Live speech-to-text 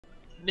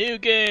New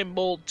game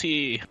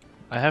multi.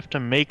 I have to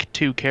make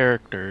 2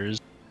 characters.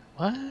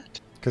 What?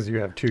 Because you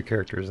have 2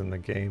 characters in the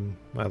game.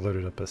 I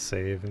loaded up a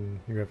save and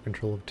you have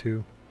control of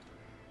 2.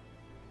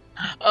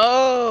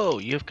 Oh,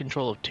 you have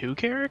control of 2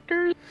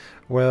 characters?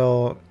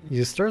 Well,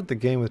 you start the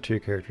game with 2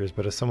 characters,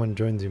 but if someone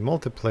joins you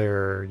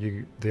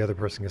multiplayer, the other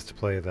person gets to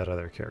play that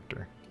other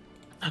character.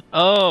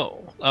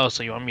 Oh,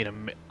 so you want me to?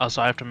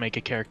 So I have to make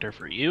a character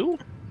for you?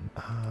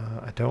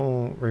 I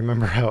don't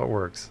remember how it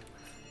works.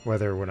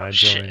 Whether when I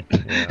join,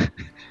 yeah.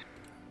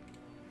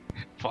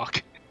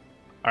 Fuck.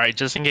 All right,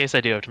 just in case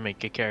I do have to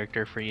make a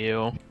character for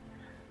you,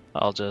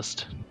 I'll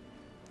just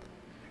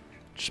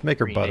make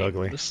her butt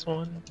ugly. This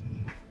one.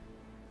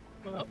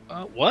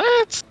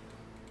 What?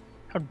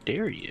 How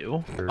dare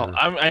you? Sure. Oh,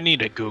 I need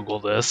to Google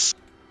this.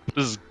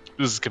 This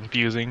is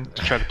confusing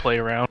to try to play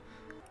around.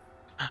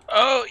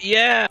 Oh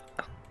yeah.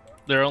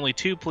 There are only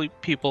 2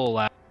 people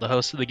allowed. The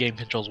host of the game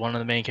controls one of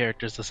the main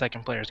characters. The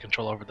second player has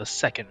control over the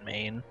second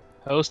main.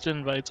 Host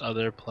invites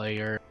other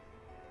player.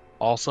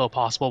 Also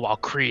possible while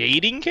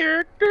creating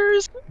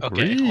characters?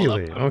 Okay,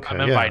 really? Hold up. Okay,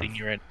 I'm inviting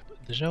you in.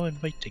 There's no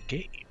invite to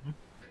game.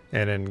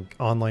 And in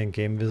online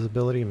game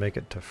visibility, make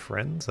it to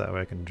friends. That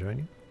way I can join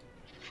you.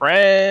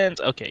 Friends!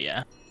 Okay,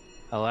 yeah.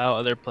 Allow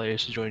other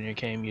players to join your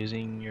game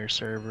using your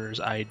server's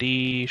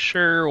ID.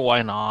 Sure,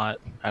 why not?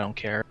 I don't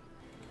care.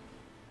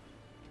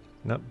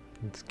 Nope,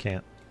 it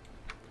can't.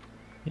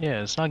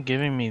 Yeah, it's not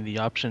giving me the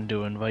option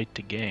to invite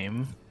to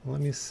game. Let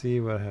me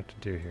see what I have to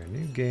do here.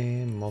 New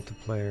game,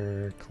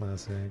 multiplayer,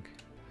 classic.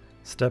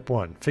 Step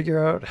 1,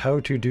 figure out how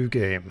to do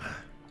game.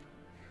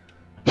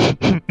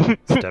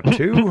 Step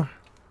 2,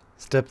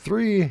 step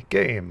 3,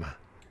 game.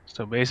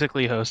 So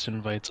basically, host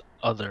invites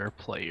other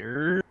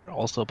players,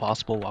 also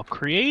possible while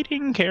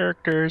creating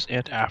characters,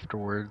 and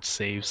afterwards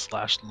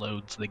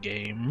saves/loads the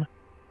game.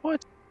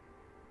 What?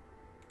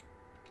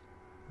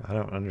 I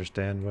don't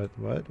understand what?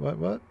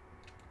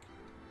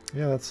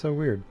 Yeah, that's so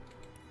weird.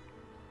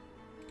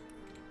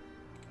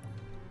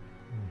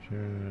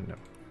 No.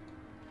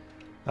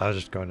 I was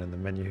just going in the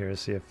menu here to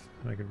see if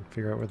I can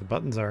figure out where the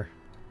buttons are.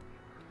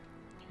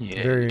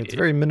 Yeah. It's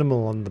very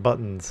minimal on the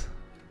buttons.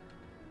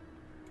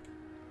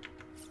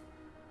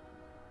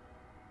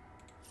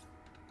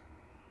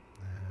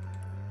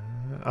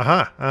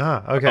 Okay,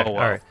 Oh,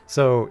 wow. alright.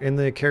 So, in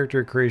the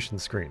character creation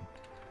screen,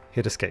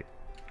 hit escape.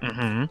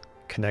 Mm-hmm.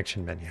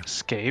 Connection menu.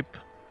 Escape,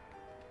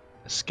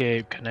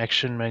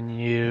 connection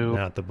menu.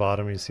 Now at the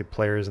bottom you see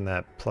players in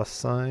that plus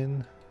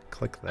sign.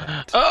 Click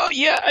that. Oh,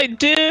 yeah, I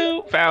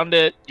do! Found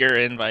it. You're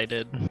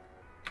invited.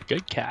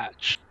 Good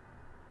catch.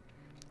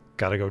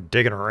 Gotta go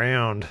digging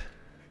around.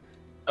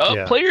 Oh,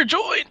 Yeah. player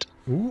joined!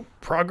 Ooh,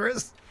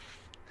 progress.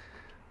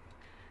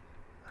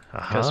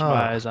 Aha.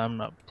 Customize, I'm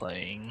not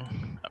playing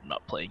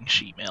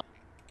Shemale.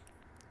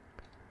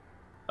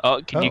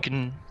 Oh, can you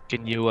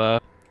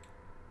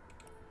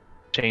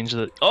change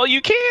the... Oh,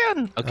 you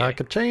can! Okay. I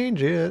could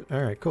change it.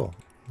 Alright, cool.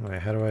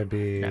 Alright, how do I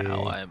be...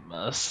 Now I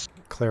must...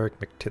 Cleric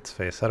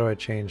McTitsface. How do I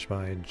change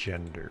my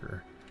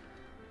gender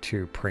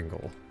to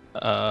Pringle?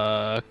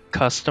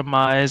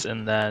 Customize,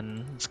 and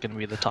then it's gonna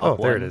be the top one. Oh,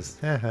 there it is.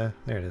 There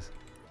it is.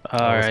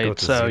 Alright,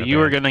 so you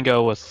were gonna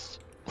go with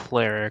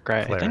Cleric,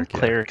 right? Cleric, I think yeah.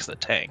 Cleric's a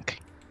tank.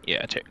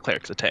 Yeah,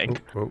 Cleric's a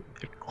tank. Oh,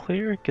 If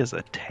Cleric is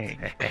a tank,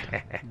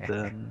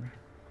 then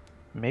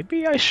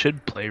maybe I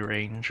should play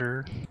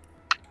Ranger.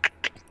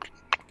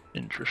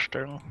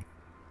 Interesting.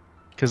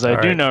 Because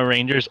I do know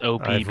Ranger's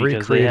OP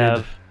because they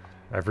have...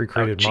 I've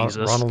recreated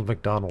Jesus. Ronald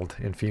McDonald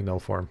in female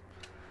form.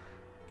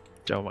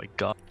 Oh my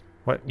god.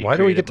 Why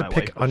do we get to my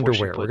pick wife before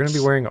she underwear? We're going to be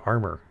puts- wearing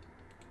armor.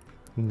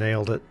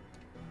 Nailed it.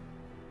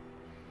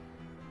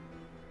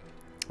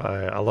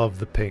 I love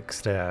the pink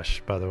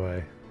stash, by the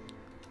way.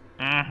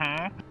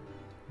 Mm-hmm.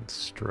 Let's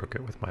stroke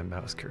it with my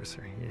mouse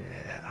cursor.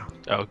 Yeah.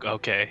 Oh,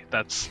 okay.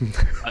 That's...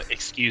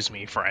 excuse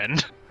me,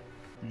 friend.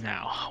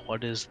 Now,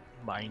 what is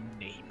my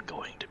name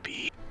going to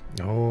be?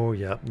 Oh,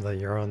 yep.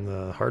 You're on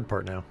the hard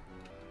part now.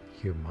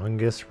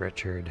 Humongous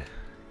Richard.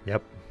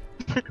 Yep.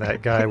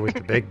 That guy with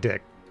the big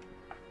dick.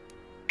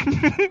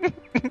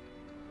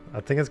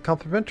 I think it's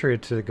complimentary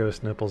to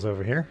Ghost Nipples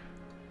over here.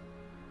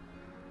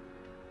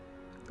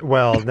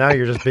 Well, now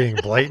you're just being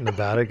blatant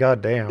about it.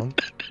 God damn.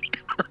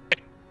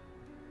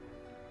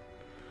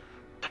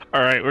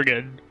 Alright, we're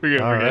good. We're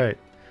good. All right.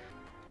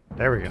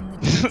 There we go.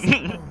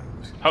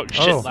 Oh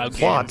shit, Oh, loud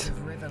plot.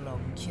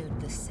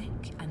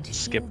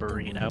 Skip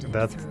arena.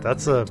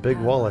 That's a big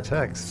wall of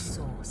text.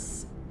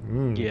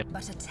 Yeah.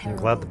 I'm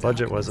glad the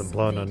budget wasn't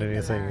blown on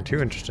anything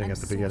too interesting at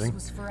the beginning.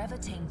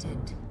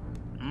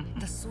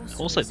 I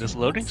will say this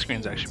loading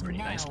screen's actually pretty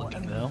nice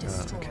looking though.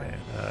 Okay.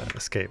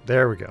 Escape.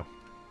 There we go.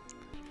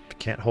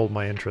 Can't hold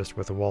my interest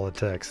with a wall of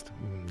text.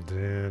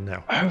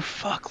 No. Oh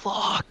fuck,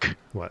 lock.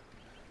 What?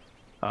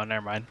 Oh,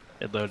 never mind.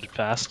 It loaded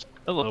fast.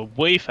 It loaded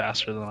way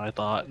faster than I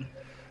thought.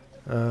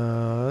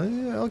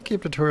 Yeah, I'll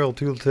keep tutorial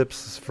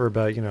tooltips for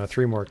about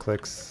 3 more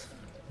clicks.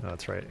 Oh,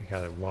 that's right. You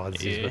gotta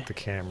wadzies with the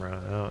camera.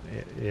 Oh,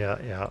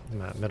 yeah.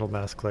 Middle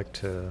mouse click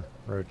to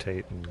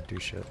rotate and do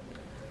shit.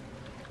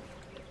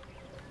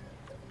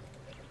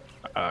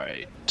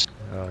 Alright.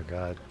 Oh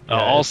god.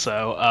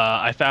 Also,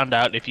 I found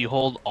out if you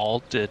hold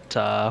Alt, it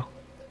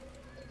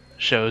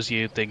shows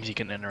you things you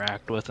can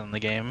interact with in the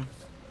game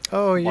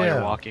Oh while yeah.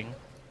 you're walking.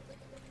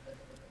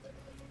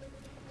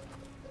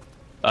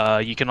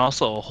 You can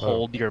also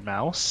hold your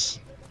mouse.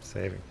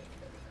 Saving.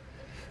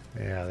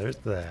 Yeah, there's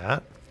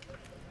that.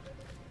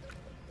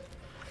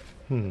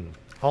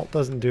 Alt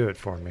doesn't do it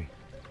for me.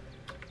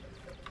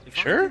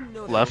 Sure?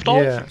 Left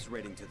Alt? Yeah.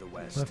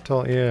 Left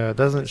Alt, yeah, it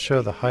doesn't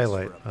show the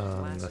highlight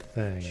on the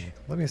thing.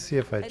 Let me see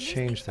if I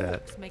change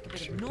that.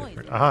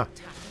 Aha!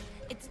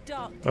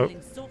 Oh.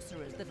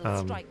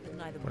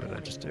 What did I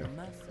just do?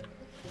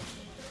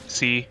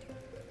 C.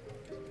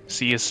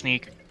 C is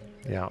sneak.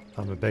 Yeah,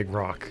 I'm a big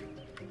rock.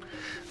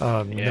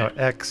 Yeah. No,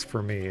 X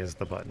for me is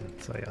the button.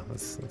 So yeah,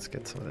 let's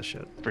get some of this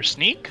shit. For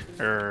sneak?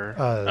 Or...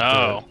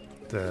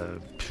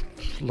 The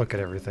look at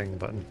everything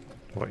button.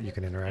 What you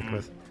can interact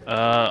with.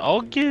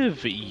 I'll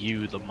give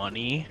you the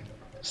money,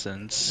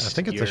 since I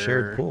think it's a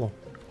shared pool.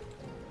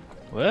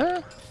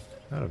 What?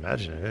 I'd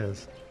imagine it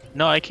is.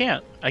 No, I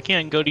can't. I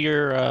can't go to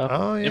your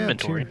oh yeah,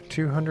 inventory.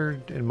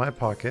 200 in my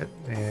pocket,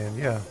 and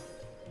yeah,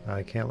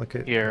 I can't look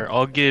at. Here,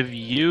 I'll give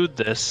you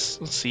this.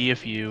 See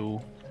if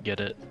you get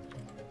it.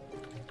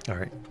 All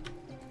right.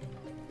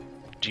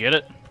 Did you get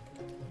it?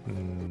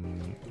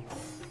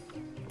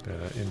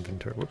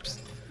 Inventory.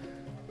 Whoops.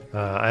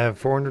 I have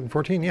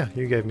 414. Yeah,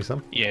 you gave me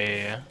some.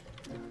 Yeah.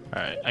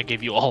 Alright, I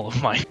gave you all of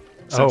mine.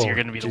 Since you're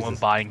gonna be the one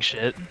buying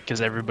shit,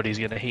 because everybody's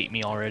gonna hate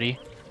me already.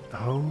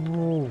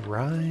 Oh,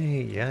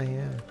 right.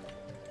 Yeah.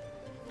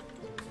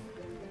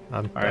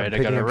 Alright, I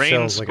got a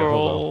rain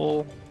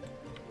scroll.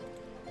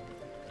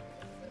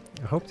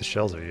 I hope the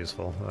shells are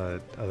useful,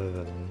 other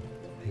than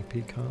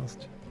AP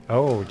cost.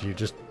 Oh, do you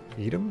just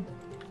eat them?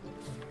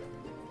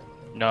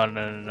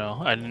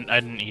 No. I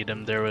didn't eat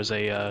them. There was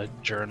a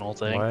journal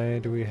thing. Why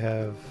do we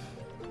have...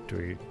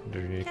 Do we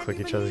need to click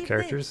each other's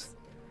characters?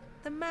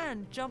 The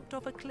man jumped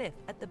off a cliff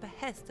at the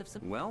behest of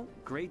some... Well,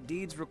 great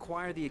deeds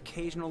require the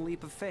occasional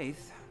leap of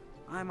faith.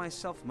 I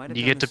myself might have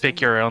You get to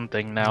pick your own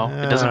thing now.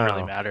 No. It doesn't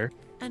really matter.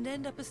 And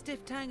end up a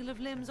stiff tangle of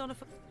limbs on a...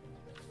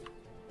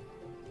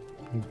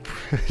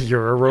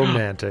 You're a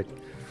romantic.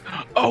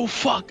 Oh,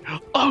 fuck!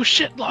 Oh,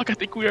 shit, Locke, I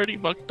think we already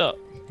mucked up.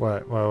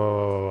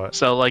 What?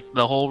 So, like,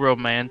 the whole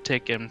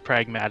romantic and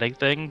pragmatic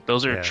thing,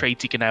 those are Yeah.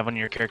 traits you can have on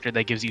your character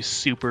that gives you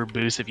super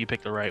boost if you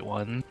pick the right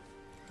one.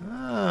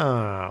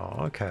 Oh,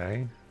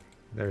 okay.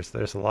 There's a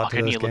lot Locke, I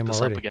to need this to look game this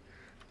already. up again.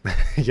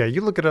 Yeah, you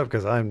look it up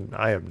because I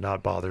am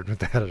not bothered with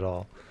that at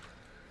all.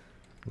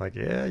 Like,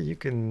 yeah, you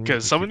can.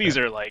 Because some of these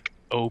are like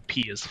OP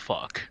as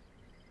fuck.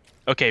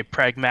 Okay,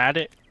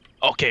 pragmatic.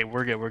 Okay,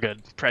 we're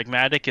good.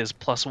 Pragmatic is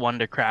 +1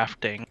 to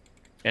crafting,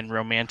 and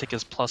romantic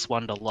is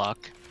 +1 to luck.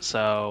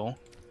 So,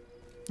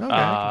 Okay,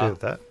 I can deal with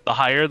that. the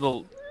higher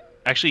the.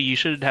 Actually, you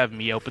should have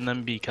me open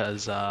them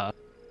because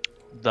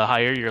the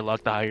higher your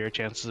luck, the higher your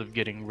chances of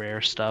getting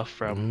rare stuff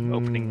from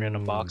opening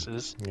random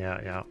boxes.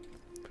 Yeah.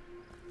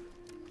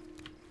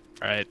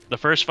 Alright, the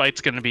first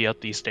fight's gonna be up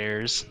these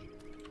stairs.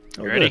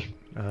 Oh, You ready?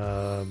 good.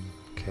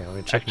 Okay, let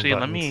me check. Actually, my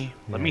let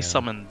buttons. me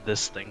summon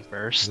this thing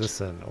first. Is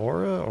this an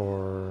aura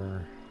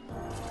or?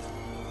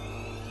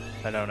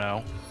 I don't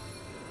know.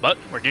 But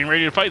we're getting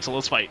ready to fight, so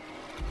let's fight.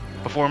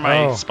 Before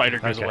my spider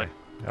goes away.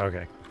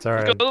 Okay, it's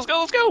alright. Let's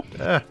go!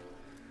 Ah.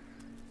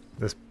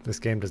 This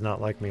game does not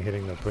like me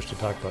hitting the push to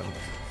talk button.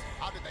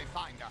 How did they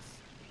find us?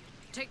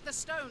 Take the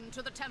stone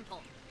to the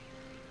temple.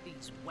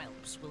 These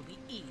whelps will be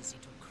easy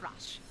to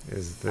crush.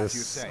 Is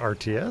this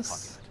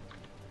RTS?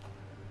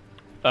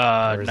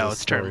 Or is No, this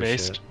it's story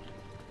turn-based.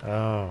 shit?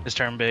 Oh. It's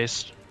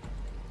turn-based.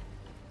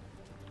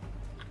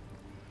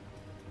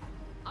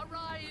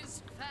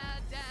 Arise, fair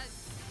dead.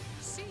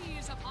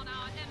 Seize upon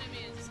our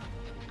enemies.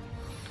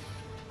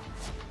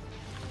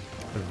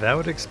 That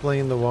would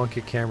explain the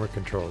wonky camera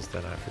controls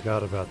then. I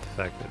forgot about the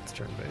fact that it's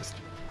turn-based.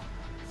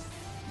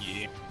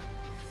 Yeah.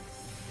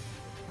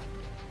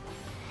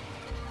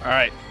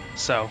 Alright,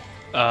 so,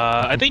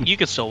 I think you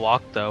can still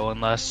walk though,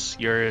 unless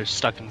you're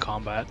stuck in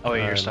combat. Oh,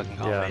 wait, you're stuck in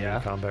combat, I'm yeah.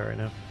 in combat right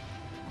now.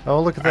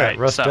 Oh, look at that. Alright,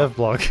 Rust so- dev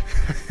blog.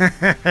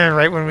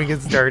 Right when we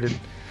get started.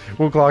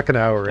 We'll clock an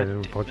hour in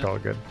and we'll call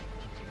it good.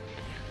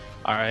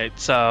 Alright,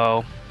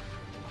 so,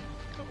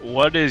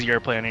 what is your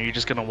plan? Are you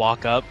just gonna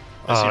walk up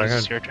as soon as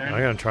it's your turn? I'm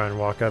gonna try and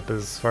walk up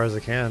as far as I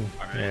can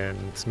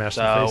and smash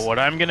the So face. what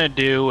I'm gonna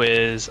do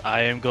is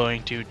I am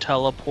going to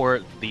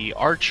teleport the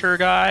archer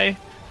guy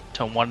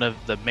to one of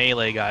the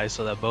melee guys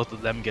so that both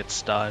of them get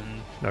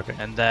stunned. Okay.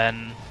 And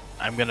then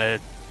I'm gonna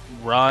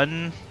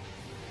run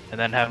and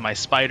then have my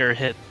spider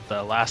hit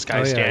the last guy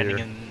Oh, yeah, standing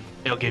your- and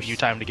it'll give you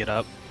time to get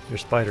up. Your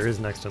spider is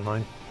next in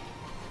line.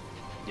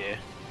 Yeah.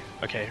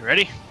 Okay,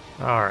 ready?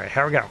 Alright,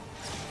 here we go.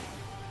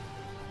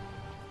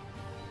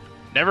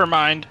 Never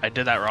mind, I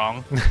did that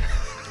wrong.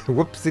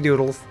 Whoopsie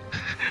doodles.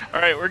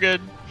 Alright, we're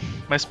good.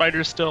 My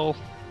spider's still...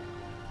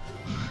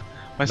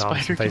 My Knobs spider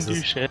and can do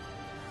faces. shit.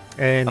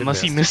 And it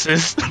Unless he missed.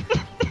 misses.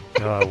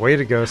 Way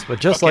to go, but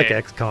just like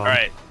Okay,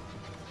 XCOM.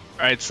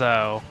 Alright,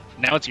 so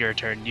now it's your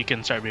turn. You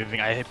can start moving.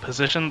 I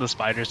positioned the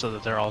spider so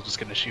that they're all just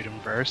gonna shoot him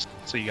first.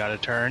 So you gotta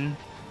turn.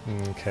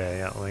 Okay,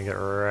 yeah, let me get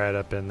right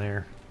up in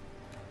there.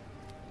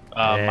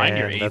 Mind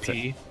your And that's AP.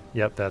 it.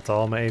 Yep, that's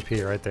all my AP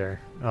right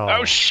there.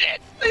 Oh shit!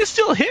 They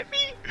still hit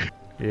me.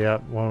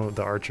 Yep, one of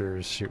the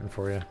archers shooting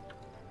for you.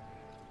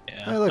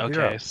 Yeah. Hey, look,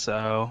 you're okay, up.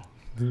 so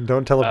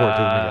Don't teleport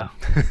to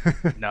them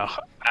again. no,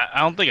 I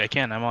don't think I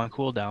can. I'm on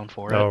cooldown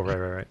for it. Oh,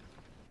 right.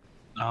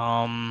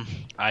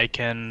 I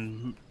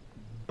can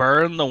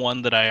burn the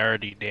one that I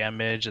already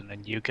damaged, and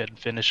then you could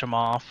finish him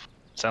off.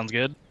 Sounds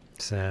good?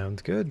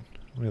 Sounds good.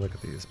 Let me look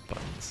at these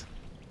buttons.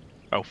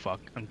 Oh fuck,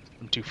 I'm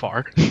too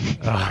far.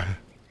 Uh,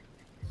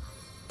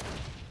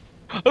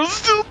 I'm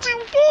still too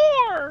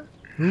far!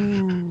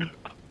 ooh.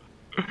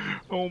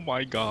 Oh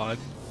my god.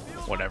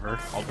 Whatever,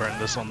 I'll burn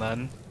this one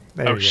then.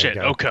 There Oh you shit,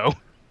 go.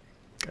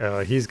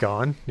 Oko. He's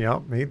gone.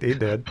 Yep, he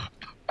did.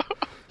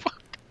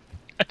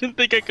 I didn't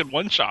think I could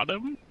one-shot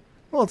him.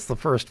 Well, it's the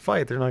first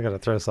fight. They're not going to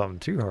throw something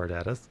too hard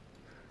at us.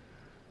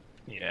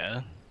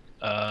 Yeah.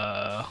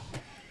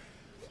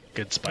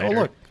 Good spider.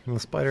 Oh, look. The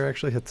spider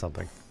actually hit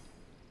something.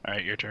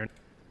 Alright, your turn.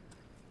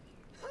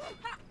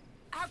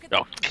 How could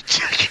Oh.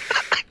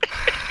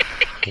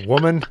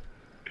 Woman.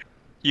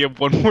 You have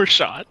one more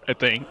shot, I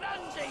think.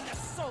 landing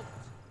assault?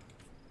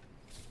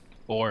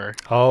 Or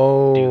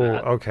Oh, do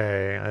that.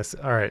 okay.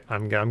 All right,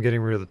 I'm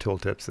getting rid of the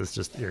tooltips. It's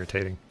just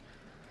irritating.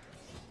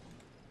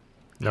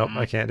 Nope,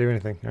 I can't do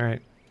anything. All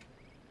right.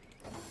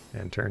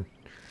 And turn.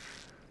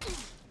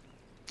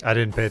 I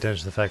didn't pay attention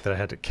to the fact that I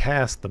had to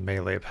cast the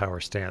melee power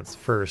stance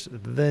first,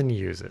 then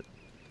use it.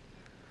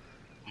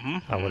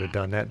 I would have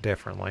done that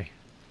differently.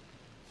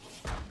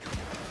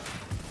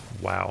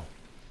 Wow.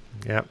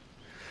 Yep.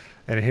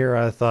 And here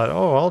I thought,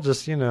 oh, I'll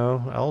just,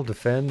 I'll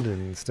defend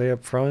and stay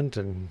up front,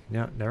 and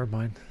yeah, never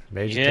mind.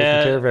 Mage is taking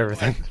care of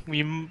everything.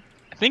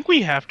 I think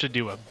we have to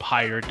do a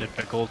higher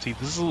difficulty.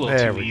 This is a little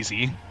There too we-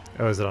 easy.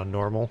 Oh, is it on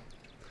normal?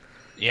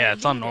 Yeah,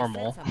 it's on They said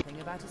normal. something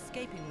about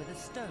escaping with a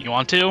stone. You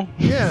want to?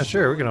 Yeah,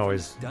 sure. We can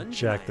always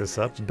jack this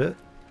up a bit.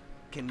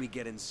 Can we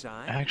get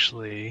inside?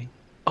 Actually,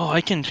 oh,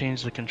 I can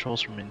change the controls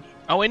from menu.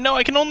 Oh wait, no,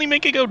 I can only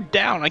make it go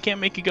down. I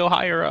can't make it go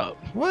higher up.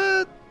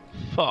 What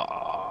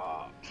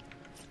Fuck.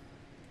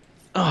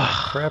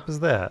 Ugh. crap is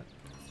that?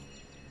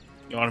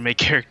 You want to make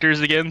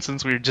characters again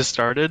since we just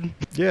started?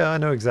 Yeah, I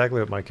know exactly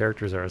what my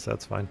characters are, so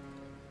that's fine.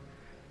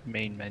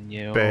 Main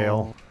menu.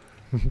 Bail.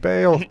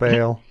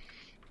 Bail.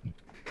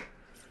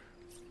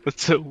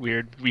 That's so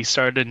weird. We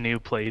started a new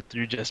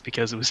playthrough just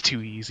because it was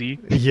too easy.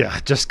 Yeah,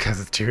 just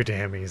because it's too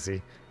damn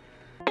easy.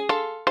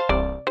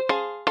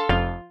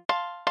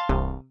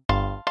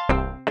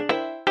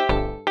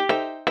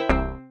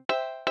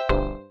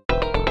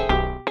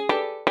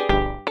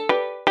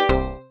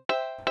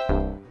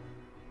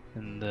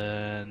 And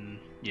then,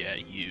 yeah,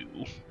 you.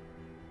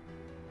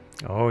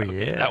 Oh,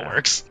 Okay, yeah. that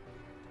works.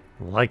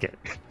 Like it.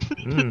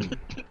 Mm.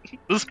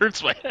 This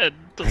hurts my head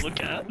to look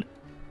at.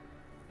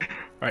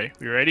 Alright,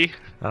 we ready?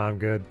 I'm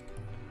good.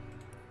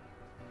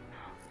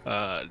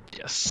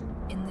 Yes.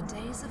 In the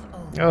days of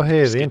old. Oh,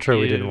 hey, the Skip intro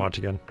we you. didn't watch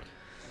again.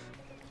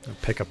 I'll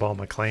pick up all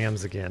my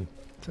clams again.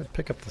 So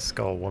pick up the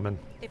skull, woman.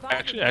 If I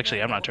Actually, could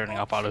I'm not make turning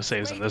off options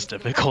autosaves in this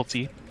greater than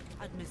difficulty.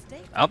 I'd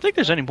mistake I don't think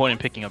there's any point in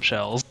picking up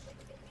shells.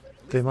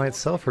 They might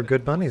sell for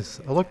good monies.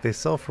 Oh, look, they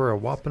sell for a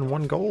whopping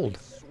 1 gold.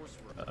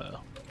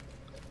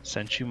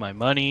 Sent you my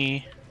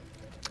money.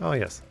 Oh,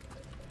 yes.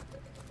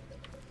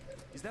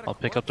 Is that a I'll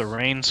pick up the corpse?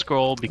 rain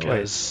scroll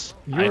because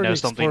You I know already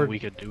something explored- we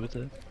could do with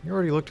it. You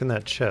already looked in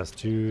that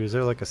chest. Is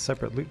there like a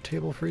separate loot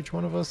table for each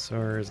one of us,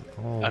 or is it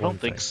all I one don't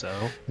think thing?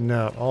 so.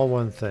 No, all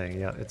one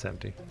thing. Yeah, it's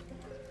empty.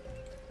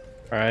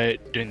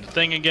 Alright, doing the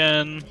thing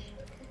again.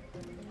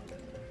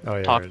 Oh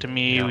yeah. Talk to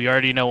me. Yeah. We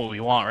already know what we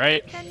want,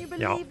 right? Can you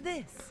Yeah. believe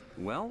this?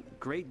 Well,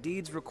 great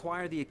deeds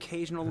require the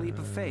occasional leap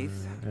of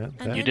faith. Yeah, And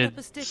that- You end did. up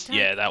a stiff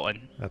Yeah, tank? that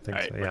one. I think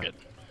Alright, so. we're Yeah. good.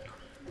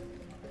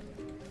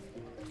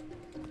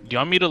 Do you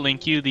want me to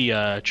link you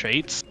the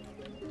traits?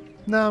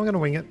 No, I'm gonna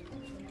wing it.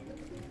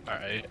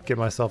 Alright. Get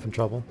myself in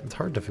trouble. It's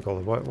hard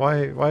difficulty.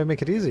 Why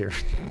make it easier?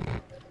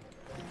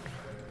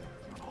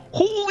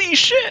 Holy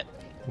shit!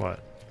 What?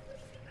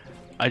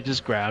 I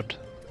just grabbed.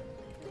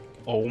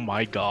 Oh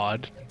my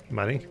god.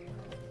 Money?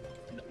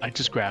 I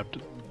just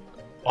grabbed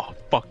a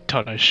fuck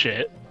ton of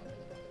shit.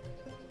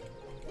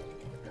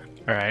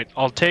 Alright,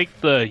 I'll take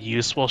the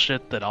useful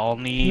shit that I'll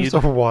need.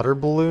 There's a water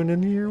balloon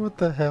in here. What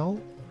the hell?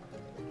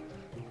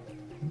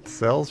 It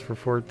sells for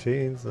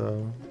 14,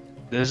 so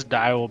This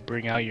die will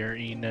bring out your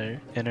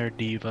inner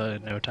diva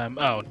in no time.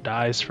 Oh,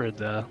 dies for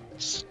the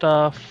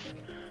stuff.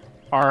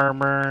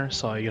 Armor,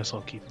 so I guess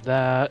I'll keep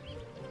that.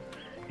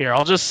 Here,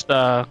 I'll just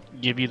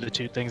give you the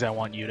 2 things I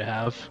want you to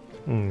have.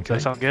 Does okay.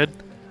 that sound good?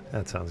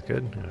 That sounds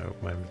good. Open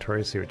my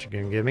inventory. See what you're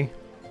gonna give me.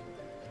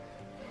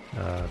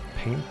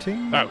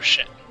 Painting. Oh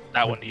shit,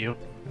 that one to you.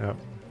 Oh,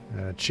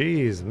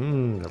 cheese.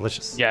 Mmm,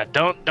 delicious. Yeah,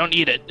 don't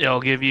eat it.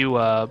 It'll give you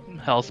a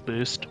health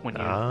boost when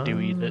you do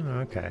eat it.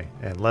 Okay,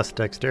 and less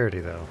dexterity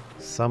though.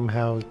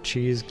 Somehow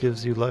cheese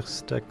gives you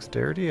less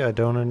dexterity. I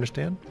don't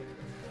understand.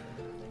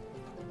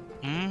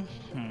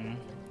 Mm-hmm.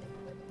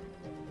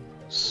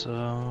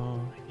 So,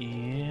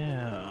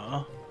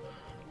 yeah.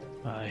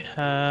 I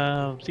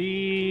have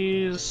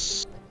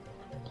these.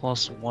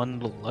 +1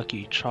 to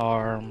Lucky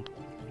Charm.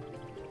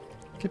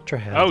 Get your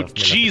hands Oh, off me, Lucky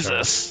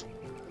Jesus!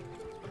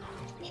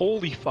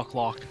 Holy fuck,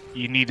 Lock.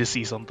 You need to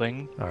see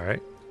something. Charm.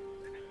 Alright.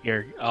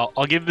 Here,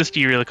 I'll give this to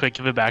you really quick.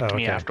 Give it back to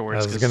me Okay.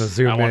 afterwards. I was 'cause gonna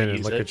zoom I in wanna and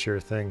use look it. at your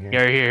thing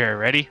here. Here.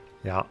 Ready?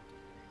 Yeah.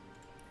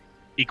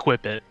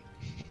 Equip it.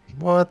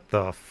 What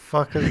the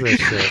fuck is this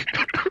shit?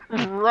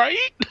 Right?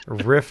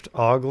 Rift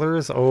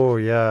Ogglers? Oh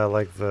yeah,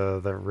 like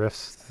the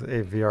Rift's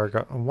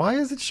AVR. Why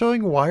is it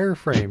showing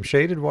wireframe?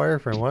 Shaded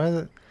wireframe. Why is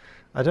it?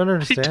 I don't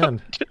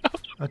understand.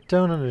 I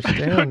don't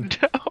understand.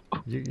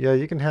 Yeah,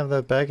 you can have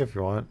that back if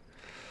you want.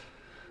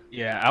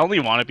 Yeah, I only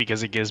want it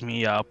because it gives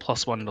me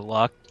 +1 to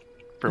luck.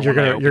 For You're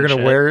when I gonna open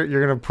shit. wear it. You're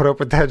gonna put up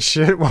with that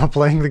shit while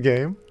playing the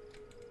game.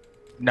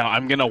 No,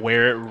 I'm gonna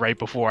wear it right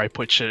before I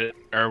put shit,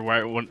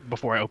 or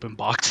before I open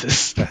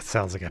boxes. That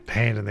sounds like a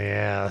pain in the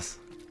ass.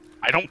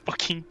 I don't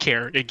fucking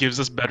care. It gives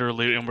us better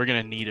loot, and we're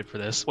gonna need it for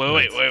this.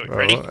 Wait.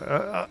 Ready?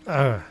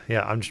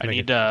 Yeah, I'm just I making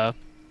need to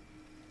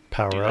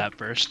power do up. that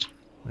first.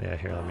 Yeah,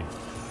 here, let me.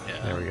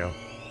 Yeah. There we go.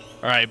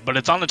 All right, but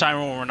it's on the timer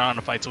when we're not in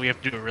a fight, so we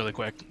have to do it really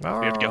quick. We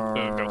have to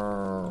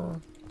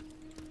go.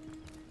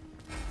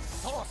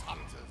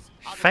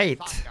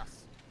 Fate.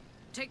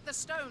 Take the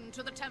stone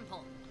to the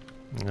temple.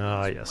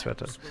 Ah, yes, right.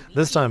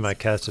 This time I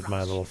casted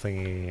my little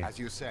thingy As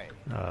you say.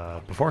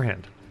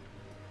 beforehand.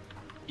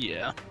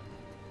 Yeah.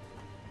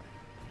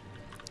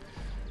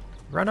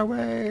 Run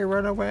away!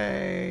 Run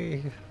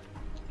away!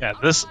 Yeah.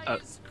 This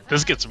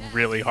gets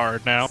really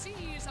hard now.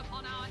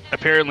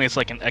 Apparently, it's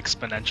like an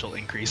exponential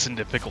increase in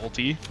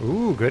difficulty.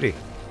 Ooh, goody.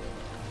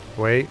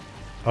 Wait.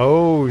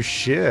 Oh,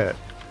 shit.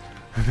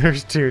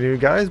 There's 2 new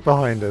guys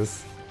behind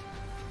us.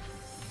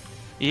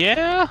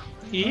 Yeah.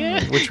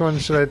 Which one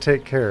should I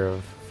take care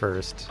of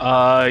first?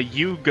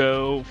 You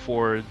go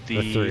for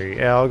The 3.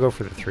 Yeah, I'll go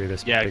for the 3.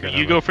 This Yeah, bigger you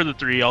number. go for the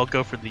 3. I'll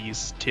go for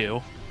these 2,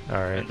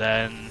 Alright. and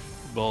then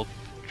we'll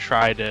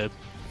try to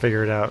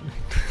Figure it out.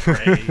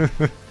 pray.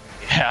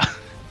 Yeah.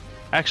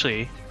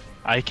 Actually,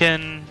 I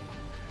can.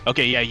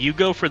 Okay, yeah, you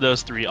go for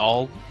those 3.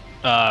 I'll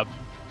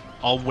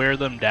wear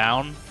them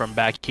down from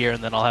back here,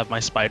 and then I'll have my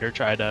spider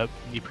try to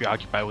be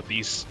preoccupied with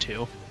these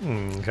 2.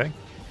 Okay.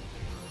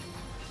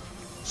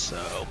 So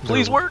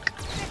please work.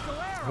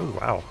 Oh,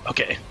 wow.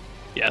 Okay.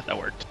 Yeah, that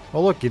worked.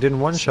 Oh, look, you didn't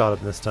one-shot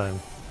him this time.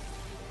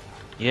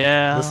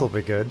 Yeah. This'll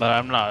be good. But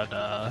I'm not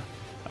a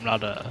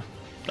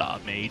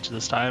mage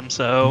this time,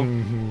 so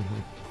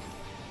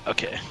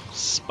okay.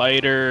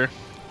 Spider.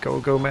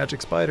 Go,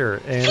 magic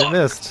spider. And it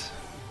missed.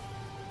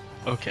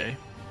 Okay.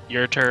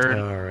 Your turn.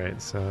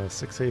 Alright, so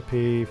 6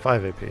 AP,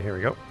 5 AP. Here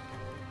we go.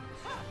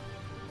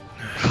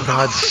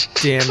 God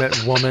damn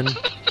it, woman.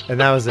 And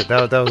that was it.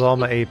 That was all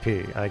my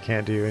AP. I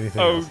can't do anything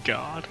else.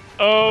 God.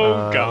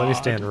 Oh god. Let me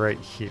stand right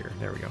here.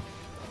 There we go.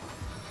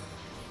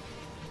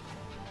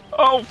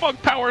 Oh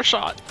fuck! Power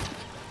shot.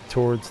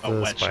 Towards A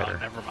the wet spider.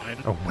 shot. Never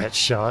mind. A wet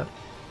shot?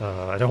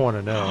 I don't want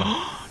to know.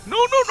 No.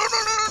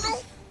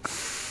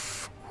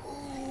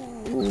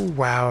 Ooh,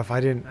 wow, if I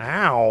didn't...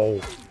 Ow!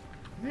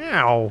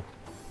 Ow!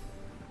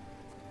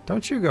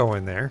 Don't you go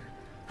in there.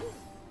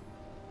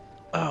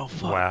 Oh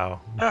fuck.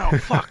 Wow. Oh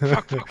fuck.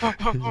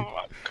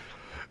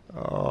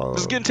 Oh.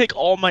 This is gonna take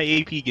all my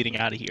AP getting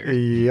out of here.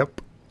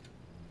 Yep.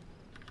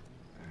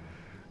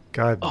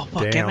 God Oh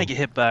fuck! damn. Can I get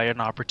hit by an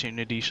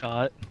opportunity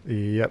shot?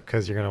 Yep,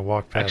 because you're gonna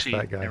walk past Actually,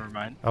 that guy. never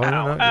mind. Oh, Ow,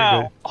 no, you're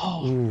ow. good.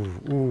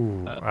 Oh.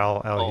 Ooh.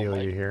 I'll oh heal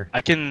my- you here.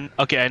 I can.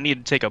 Okay, I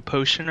need to take a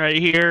potion right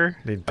here.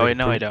 Need to Oh take wait, a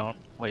no, I poop? don't.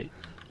 Wait.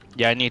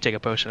 Yeah, I need to take a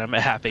potion. I'm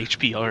at half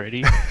HP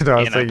already. No, I was and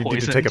I'm saying you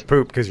need to take a poisoned.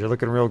 poop because you're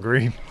looking real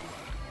green.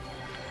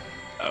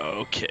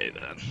 Okay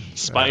then.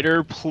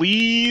 Spider,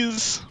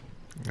 please.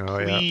 Oh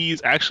yeah,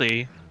 Please.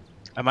 Actually,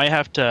 I might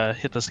have to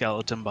hit the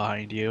skeleton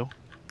behind you.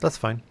 that's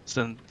fine.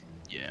 Then,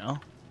 yeah.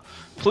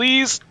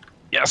 Please.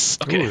 Yes.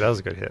 Okay. Ooh, that was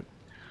a good hit.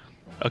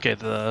 Okay,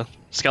 the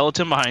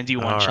skeleton behind you,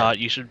 one Alright. shot.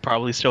 You should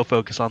probably still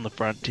focus on the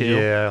front too.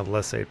 Yeah,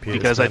 less AP. this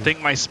Because I time.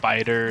 think my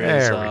spider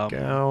is. There we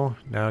go.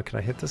 Now can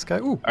I hit this guy?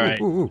 Ooh,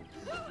 Alright. ooh.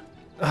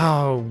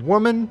 Oh,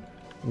 woman.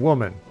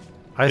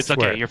 I It's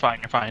swear. okay. You're fine.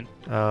 You're fine.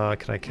 Can I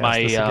cast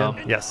My, this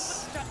again?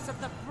 Yes.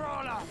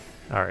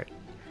 All right.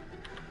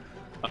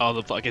 Oh,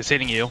 the fuck is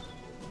hitting you.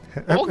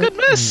 Oh, good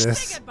miss.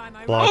 Miss. By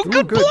my Block. Oh, Ooh,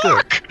 good good.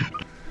 block.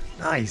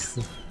 Nice.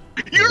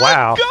 You're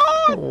Wow. a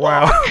god.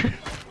 Wow.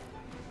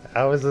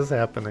 How is this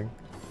happening?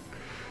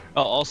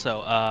 Oh,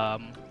 also,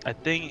 I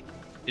think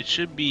it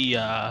should be.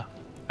 I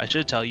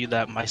should tell you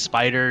that my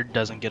spider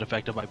doesn't get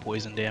affected by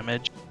poison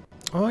damage.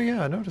 Oh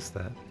yeah, I noticed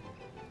that.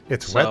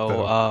 It's So, wet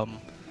though.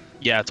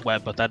 yeah, it's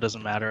wet, but that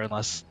doesn't matter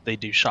unless they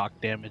do shock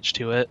damage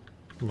to it.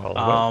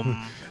 Well,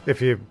 if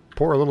you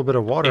pour a little bit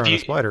of water if on you- a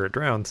spider, it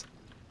drowns.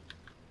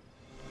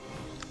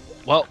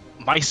 Well,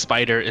 my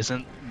spider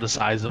isn't the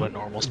size of a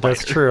normal spider.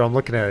 That's true. I'm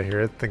looking at it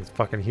here. That thing's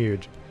fucking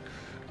huge.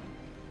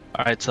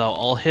 Alright, so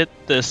I'll hit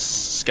this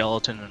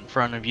skeleton in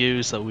front of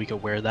you so we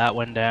can wear that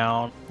one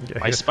down. Yeah,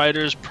 My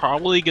spider's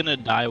probably gonna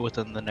die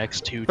within the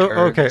next 2 Oh,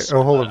 turns. okay.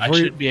 Oh, hold on. I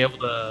should be able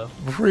to...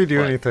 Before you do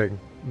What? anything,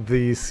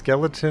 the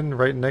skeleton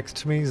right next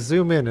to me,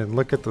 zoom in and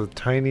look at the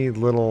tiny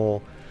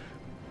little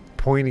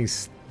pointy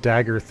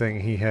dagger thing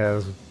he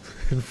has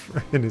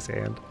in his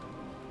hand.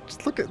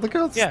 Just look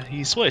how it's... Yeah,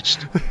 he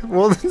switched.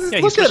 Well, just Yeah,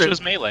 he look switched at to it.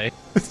 his melee.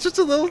 It's just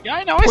a little... Yeah,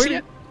 I know, I see pointy-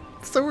 it.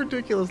 It's so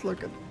ridiculous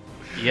looking.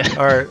 Yeah.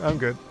 Alright, I'm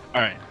good.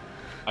 Alright.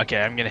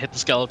 Okay, I'm gonna hit the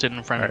skeleton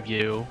in front of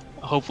you.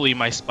 Hopefully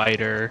my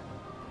spider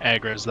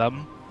aggro's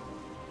them.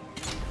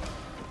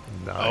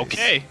 Nice.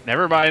 Okay,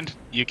 never mind.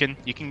 You can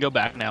go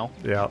back now.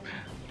 Yeah.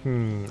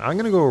 I'm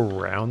gonna go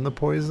around the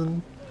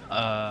poison.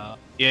 Yeah.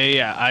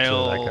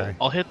 Kill that guy.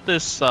 I'll hit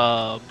this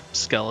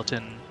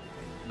skeleton,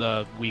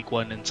 the weak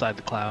one inside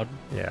the cloud.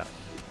 Yeah.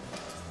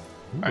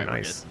 Ooh, Alright, we're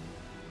nice.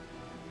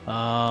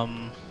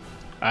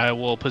 I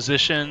will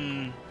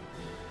position.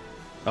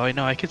 Oh wait,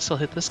 no, I could still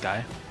hit this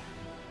guy.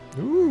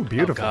 Ooh,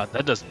 beautiful. Oh god,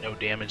 that does no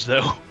damage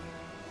though.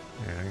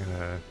 Yeah, I'm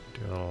gonna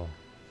do a little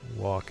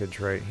walkage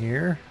right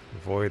here.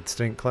 Avoid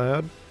stink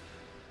cloud.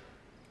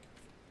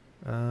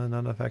 Not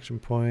enough action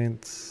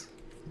points.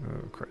 Oh,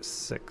 of course,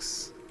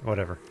 6.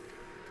 Whatever.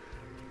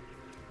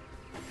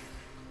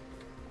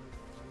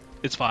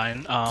 It's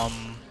fine.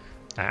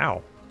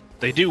 Ow.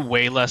 They do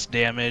way less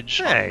damage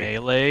Hey. on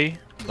melee,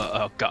 but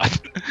oh god.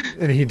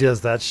 And he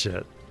does that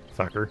shit,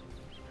 fucker.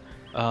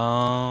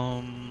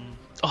 Oh,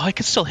 I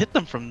can still hit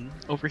them from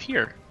over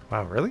here.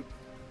 Wow, really?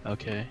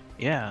 Okay,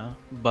 yeah,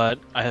 but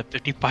I have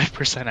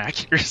 55%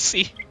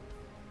 accuracy.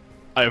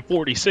 I have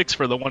 46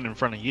 for the one in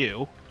front of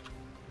you.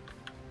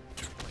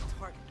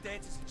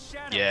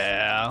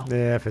 Yeah,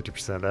 Yeah,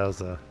 50%. That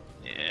was a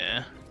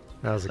yeah,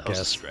 that was a that was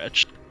a guess.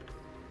 stretch.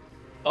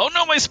 Oh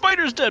no, my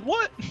spider's dead.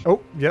 What?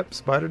 Oh, yep,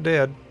 spider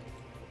dead.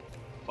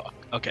 Fuck.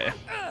 Okay.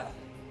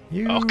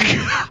 You Okay.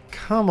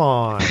 come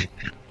on.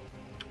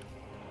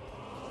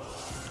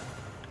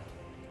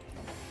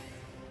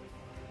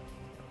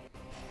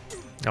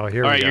 Oh,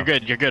 here All we right, go. you're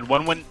good. You're good.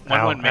 One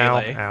Ow,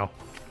 melee. ow,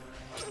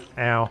 ow.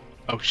 Ow.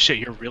 Oh shit,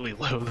 you're really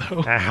low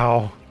though.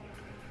 Ow.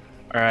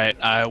 Alright,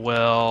 I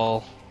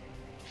will...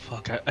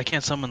 Fuck, I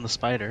can't summon the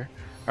spider.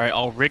 Alright,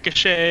 I'll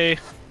ricochet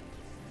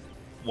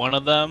one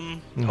of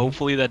them. Mhm.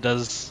 Hopefully that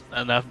does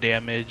enough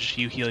damage.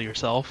 You heal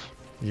yourself.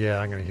 Yeah,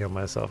 I'm gonna heal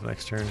myself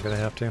next turn. Gonna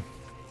have to.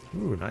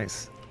 Ooh,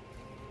 nice.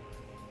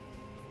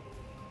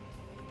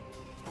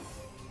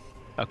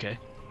 Okay.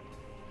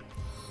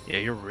 Yeah,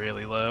 you're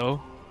really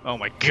low. Oh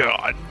my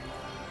god.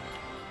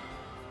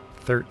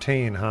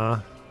 13, huh?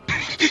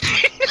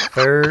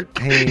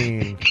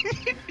 13.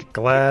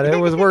 Glad it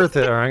was worth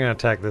it. Or I'm gonna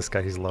attack this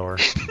guy. He's lower.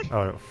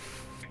 Oh, no.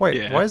 Wait.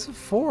 Yeah. Why is it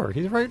 4?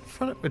 He's right in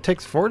front of. It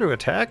takes 4 to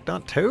attack,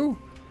 not 2.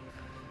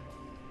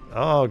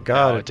 Oh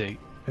god. Oh,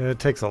 It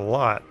takes a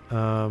lot.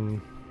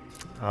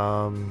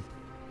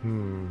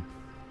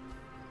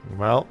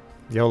 Well,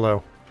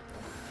 YOLO.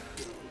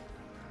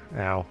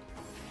 Ow.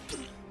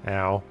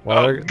 Ow. Well,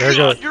 Oh, there God,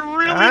 goes. you're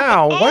really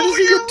Ow! low. Why does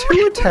he get 2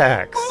 You're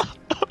attacks?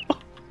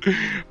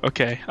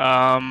 Okay,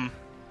 fuck.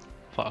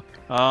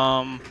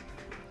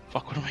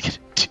 Fuck, what am I gonna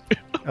do?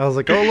 I was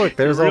like, oh look,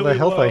 there's all the really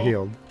health I low.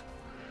 healed.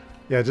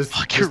 Yeah, just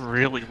Fuck, you're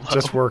really low.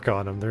 just work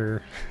on them.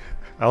 They're.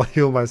 I'll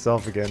heal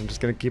myself again. I'm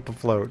just gonna keep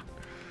afloat.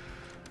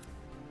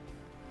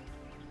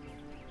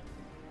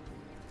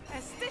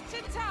 A stitch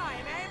in time,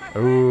 eh, my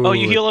Ooh. Oh,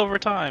 you heal over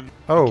time.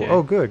 Oh, Okay.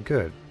 oh, good,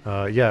 good.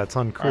 Yeah, it's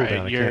on cooldown. Alright, I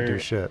can't do you're-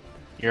 shit.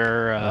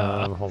 You're,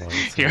 Hold on.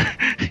 let's see.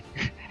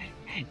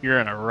 you're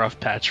in a rough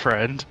patch,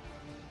 friend.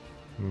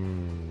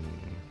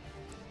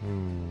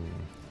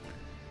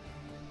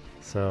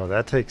 So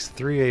that takes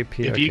 3 AP.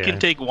 If okay. you can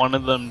take one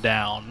of them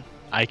down,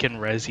 I can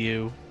res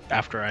you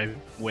after I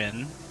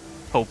win.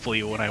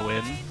 Hopefully when I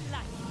win.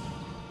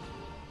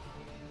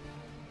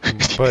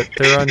 But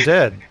they're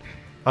undead.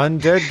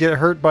 Undead get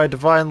hurt by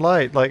divine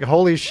light. Like,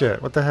 holy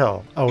shit, what the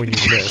hell? Oh, and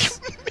you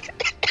miss.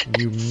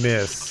 You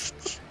miss.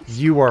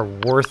 You are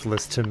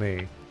worthless to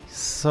me.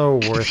 So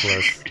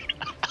worthless.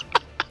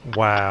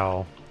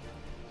 Wow.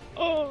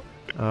 Oh.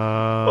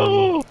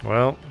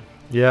 Well,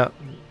 yeah.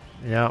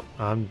 Yeah,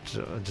 I'm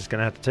just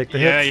gonna have to take the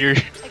Yeah,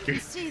 hits. I can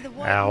see the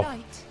white Ow.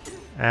 light.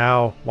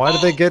 Ow. Why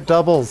did they get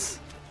doubles?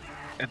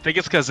 I think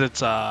it's because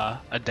it's a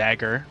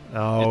dagger.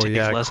 Oh, takes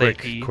yeah, less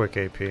quick, AP. quick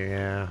AP,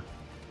 yeah.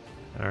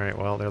 Alright,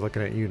 well, they're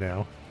looking at you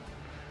now.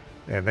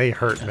 And they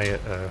hurt me.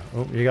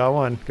 Oh, you got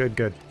one. Good,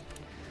 good.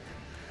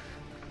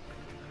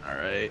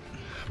 Alright.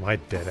 My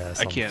dead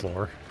ass I on can't- the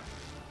floor.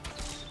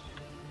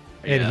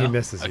 And he Yeah,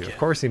 misses I you. Of can't.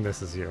 course he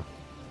misses you.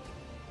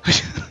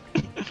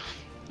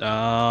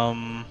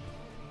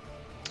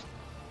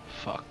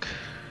 Fuck.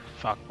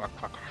 Fuck.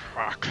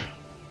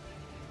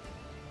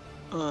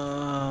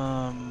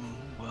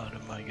 What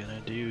am I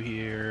gonna do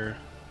here?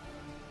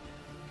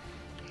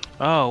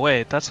 Oh,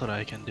 wait, that's what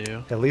I can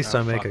do. At least Oh,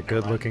 I make fuck, a never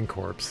good mind. looking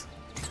corpse.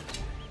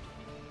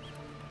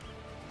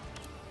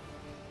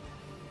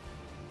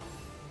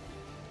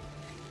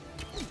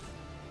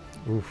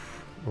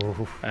 Oof.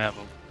 Oof. I have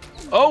a...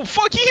 Oh,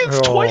 fuck, he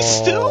hits twice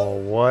still? Oh,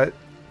 what?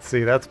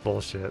 See, that's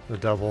bullshit. The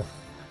double.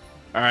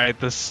 All right,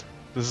 this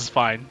is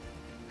fine.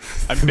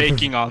 I'm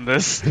banking on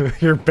this.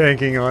 You're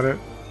banking on it.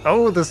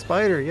 Oh, the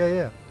spider. Yeah,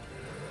 yeah.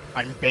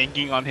 I'm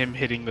banking on him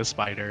hitting the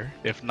spider.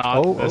 If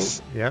not,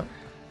 this yeah.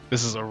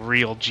 this is a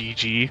real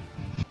GG.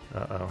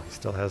 Uh-oh. He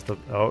still has the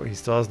he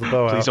still has the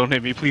bow out. Please don't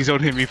hit me. Please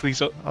don't hit me. Please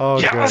don't. Oh,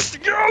 yes,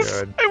 good.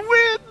 yes, Good.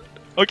 I win.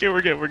 Okay,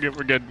 we're good. We're good.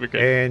 We're good. We're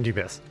good. And you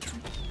missed.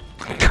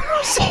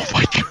 Oh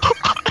my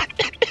god!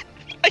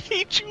 I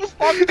hate you, Lon.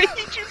 I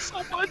hate you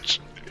so much.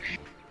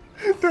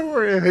 Don't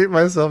worry, I hate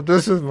myself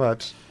just as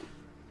much.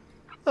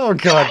 Oh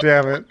god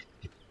damn it.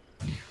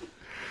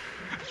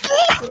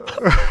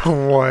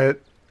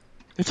 What?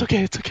 It's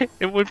okay. It's okay.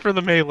 It went for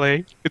the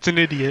melee. It's an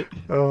idiot.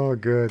 Oh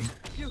good.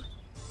 Oh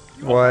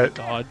What?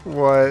 my god.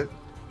 What?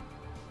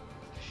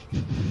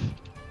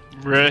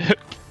 Rip,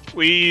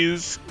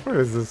 please. What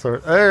is this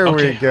sort? There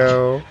Okay. we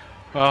go.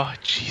 Oh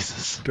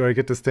Jesus. Do I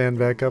get to stand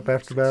back up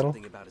after battle?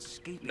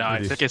 No,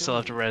 I think I still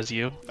have to res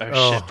you. Oh,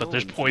 Oh. shit, but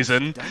there's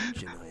poison.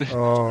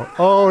 Oh.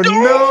 Oh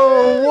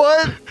no!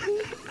 What?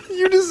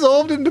 You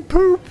dissolved into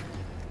poop.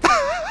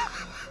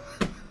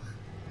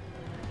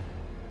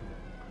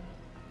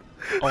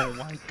 Oh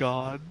my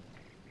god.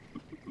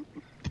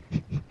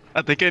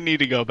 I think I need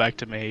to go back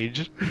to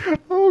mage.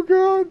 Oh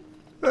god.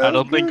 I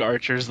don't think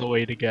archer's the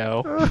way to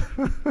go.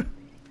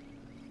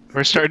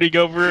 We're starting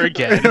over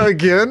again.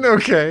 Again?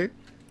 Okay.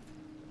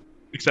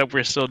 Except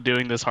we're still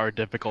doing this hard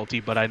difficulty,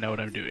 but I know what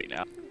I'm doing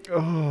now.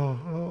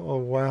 Oh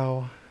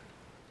wow.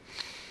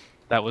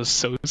 That was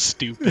so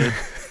stupid.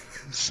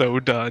 So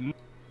done.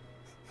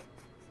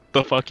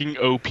 The fucking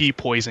OP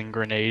poison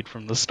grenade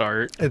from the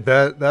start.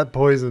 That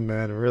poison,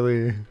 man,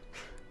 really.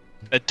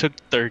 It took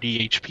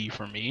 30 HP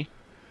from me.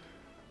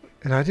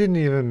 And I didn't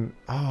even.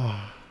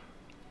 Oh,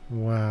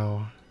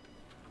 wow.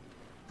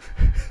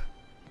 I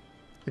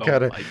Oh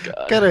my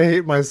god. gotta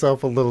hate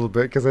myself a little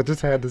bit because I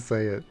just had to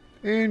say it.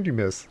 And you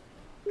miss.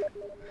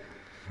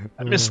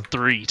 I missed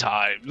 3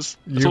 times.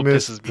 That's You what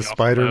missed. pisses me The off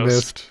spider most.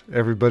 missed.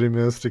 Everybody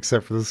missed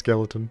except for the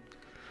skeleton.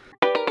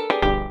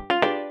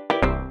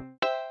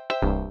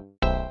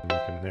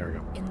 There we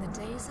go. In the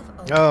days of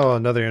old, Oh,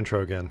 another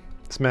intro again.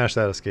 Smash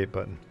that escape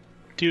button.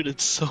 Dude,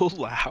 it's so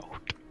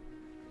loud.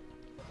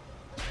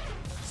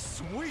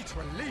 Sweet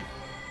relief.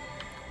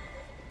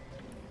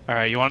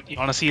 Alright, you want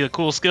to see the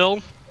cool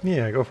skill?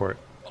 Yeah, go for it.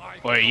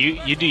 Wait,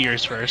 you do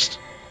yours first.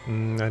 I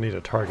need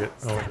a target.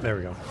 Oh, there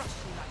we go.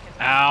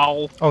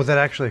 Ow. Oh, that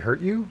actually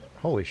hurt you?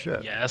 Holy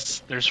shit.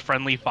 Yes, there's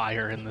friendly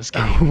fire in this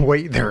game.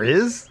 Wait, there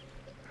is?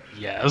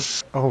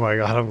 Yes. Oh my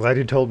god, I'm glad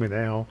you told me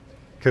now.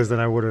 Because then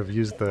I would have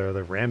used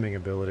the ramming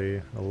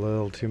ability a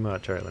little too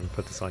much. Alright, let me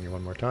put this on you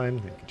one more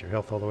time. Get your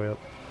health all the way up.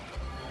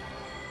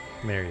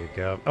 There you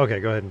go. Okay,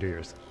 go ahead and do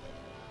yours.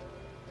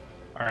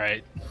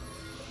 Alright.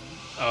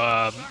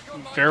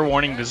 Fair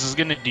warning, this is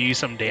gonna do you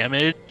some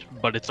damage,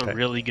 but it's a Okay.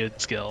 really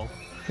good skill.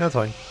 That's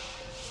fine.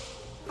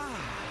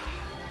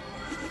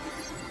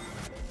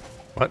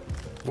 What?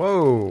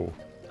 Whoa!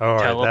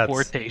 Alright,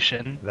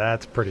 Teleportation.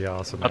 that's pretty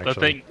awesome, But actually. the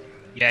thing,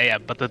 yeah,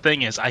 but the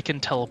thing is, I can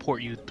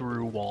teleport you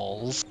through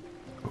walls,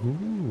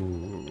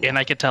 Ooh. and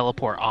I can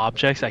teleport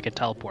objects, I can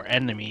teleport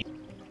enemies.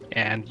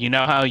 And you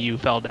know how you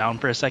fell down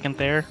for a second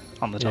there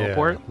on the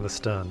teleport? Yeah, the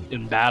stun.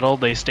 In battle,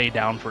 they stay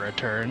down for a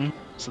turn,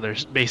 so they're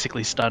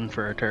basically stunned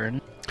for a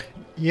turn.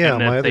 Yeah, and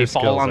my if other they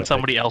fall skills, I on think.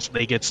 somebody else,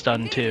 they get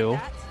stunned too.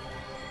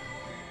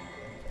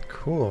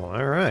 Cool,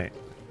 alright.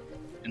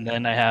 And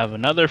then I have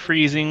another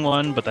freezing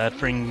one, but that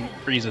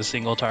freezes a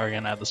single target,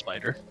 and I have the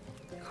spider.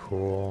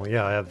 Cool.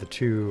 Yeah, I have the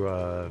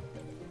 2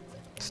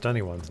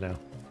 stunny ones now.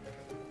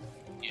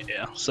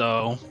 Yeah,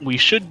 so we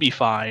should be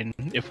fine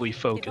if we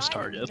focus If I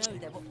targets.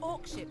 didn't know there were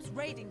orc ships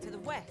raiding to the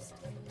west,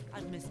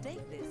 I'd mistake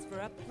this for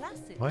a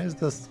placid. Why is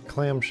this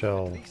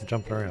clamshell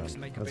jumping around? Just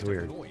make a That's bit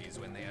of weird. noise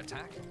when they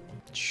attack.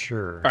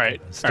 Sure.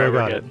 Alright, Still we're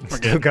got good. it. We're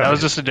Still good. got That was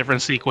it. just a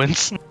different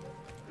sequence.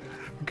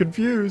 I'm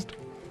confused.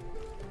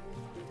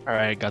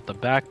 Alright, got the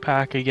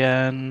backpack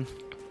again.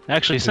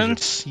 Actually,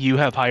 since you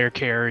have higher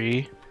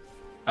carry,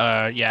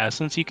 yeah,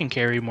 since you can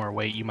carry more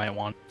weight, you might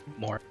want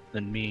more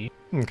than me.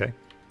 Okay.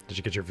 Did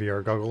you get your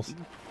VR goggles?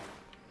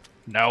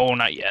 No,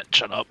 not yet.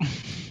 Shut up.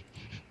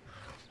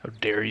 How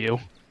dare you?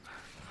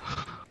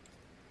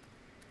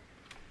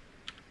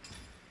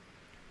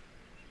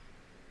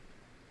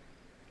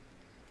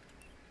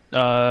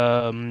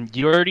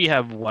 You already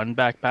have one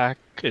backpack.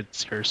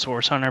 It's your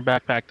Source Hunter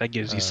backpack that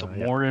gives you some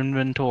yeah. more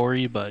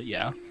inventory, but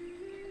yeah.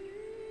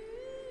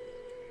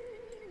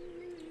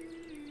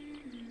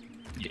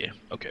 Yeah,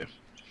 okay.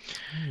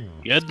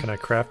 Good. Can I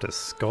craft a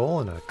skull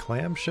and a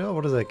clamshell?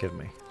 What does that give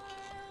me?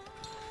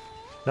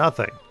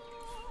 Nothing.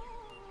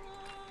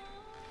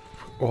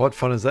 Well, what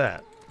fun is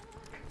that?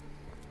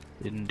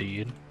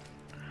 Indeed.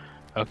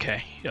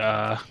 Okay,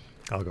 I'll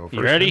go first.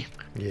 you ready?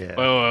 then. Yeah. Wait,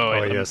 Oh,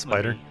 let yeah, me-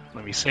 spider.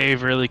 Let me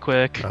save really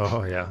quick.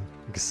 Oh, yeah.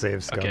 You can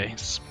save scum. Okay,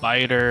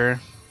 spider.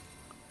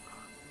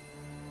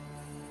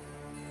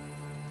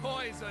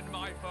 Poison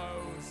my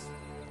foes.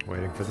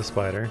 Waiting for the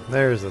spider.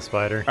 There's the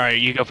spider. Alright,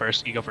 you go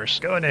first. You go first.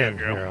 Going in.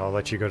 Go, girl. Here, I'll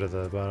let you go to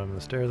the bottom of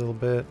the stairs a little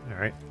bit.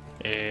 Alright.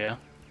 Yeah.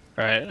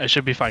 Alright, I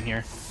should be fine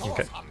here.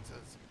 Okay.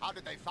 Hunters, how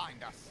did they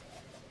find us?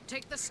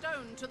 Take the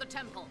stone to the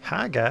temple.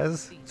 Hi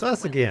guys, These it's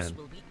us whelps again.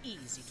 will be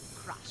easy to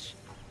crush.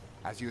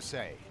 As you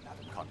say,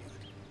 Madam Conduit.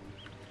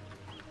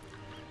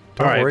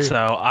 Don't Alright, worry. so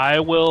I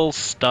will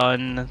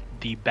stun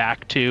the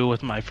back two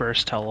with my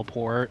first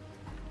teleport.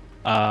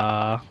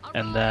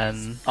 And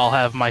then I'll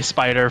have my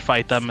spider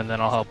fight them, and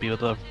then I'll help you with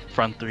the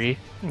front three.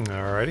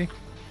 Alrighty.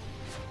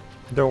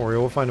 Don't worry,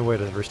 we'll find a way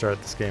to restart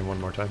this game one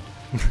more time.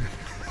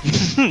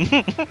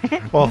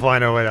 We'll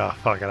find a way to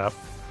fuck it up.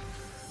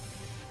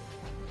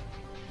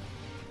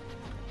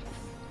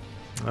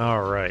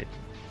 Alright.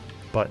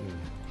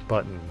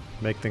 Button.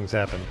 Make things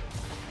happen.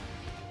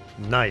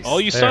 Nice. Oh,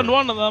 you There. stunned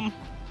one of them!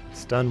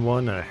 Stun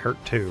one, I hurt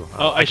two.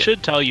 Oh, I like it.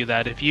 should tell you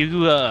that if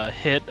you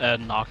hit a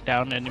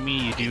knockdown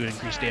enemy, you do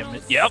increase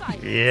damage. Yep! Yeah,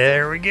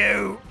 there we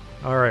go.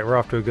 Alright, we're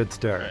off to a good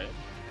start.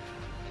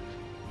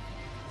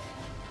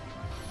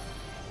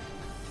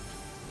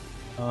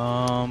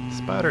 Alright.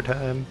 Spider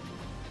time.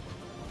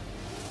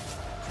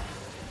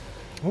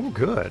 Oh,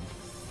 good.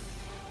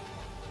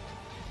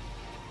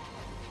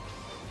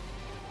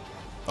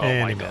 Oh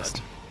and my he god.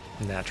 missed.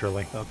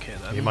 Naturally. Okay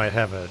then. You might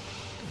have a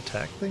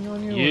attack thing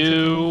on you?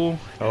 You.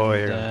 Oh, and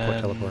here,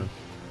 then- teleport.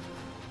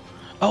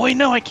 Oh wait,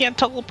 no, I can't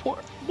teleport.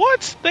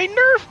 What? They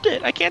nerfed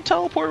it. I can't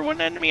teleport one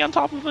enemy on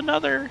top of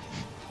another.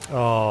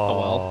 Oh,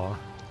 well.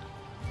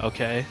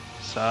 Okay,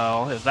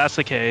 so if that's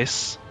the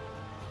case,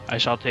 I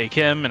shall take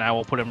him and I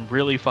will put him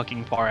really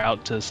fucking far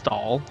out to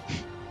stall.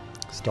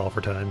 Stall for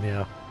time,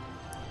 yeah.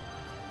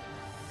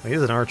 Well,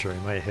 he's an archer, he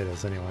might hit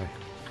us anyway.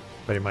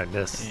 But he might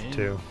miss, Yeah.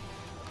 too.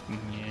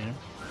 Yeah.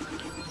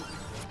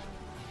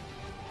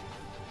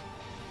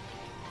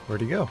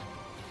 Where'd he go?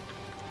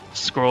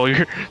 Scroll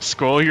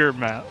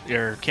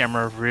your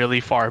camera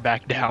really far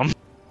back down.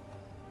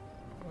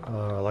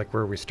 Like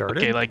where we started?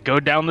 Okay, like go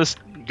down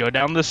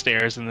the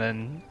stairs and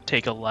then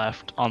take a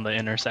left on the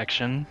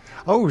intersection.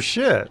 Oh,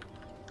 shit!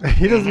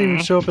 He doesn't even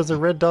Mhm. show up as a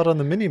red dot on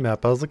the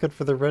mini-map. I was looking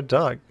for the red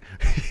dot.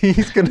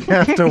 He's gonna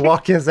have to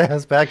walk his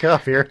ass back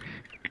up here.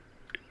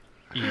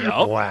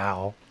 Yup.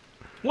 Wow.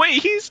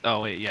 Wait,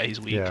 oh wait, yeah, he's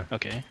weak. Yeah.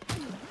 Okay.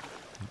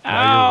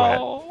 Now you're wet.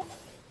 Ow.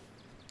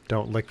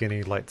 Don't lick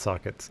any light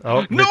sockets.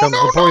 Oh, here No, comes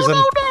no, the poison!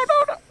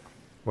 no.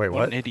 Wait, What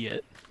what? an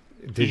idiot.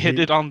 Did He hit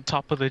it on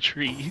top of the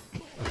tree.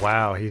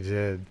 Wow, he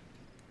did.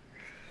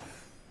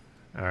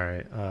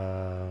 Alright,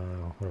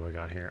 what do we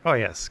got here? Oh,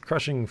 yes,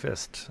 Crushing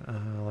Fist.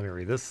 Let me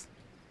read this.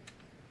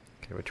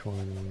 Okay, which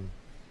one?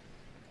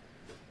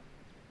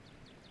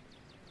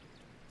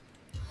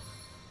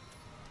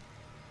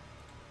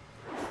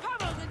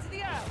 Pummel into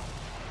the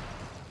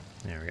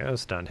earth. There we go,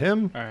 stunned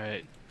him.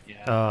 Alright.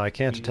 Yeah. I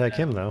can't attack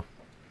him, though.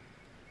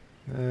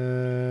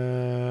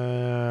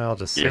 I'll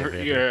just save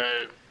it.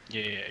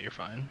 You're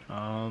fine.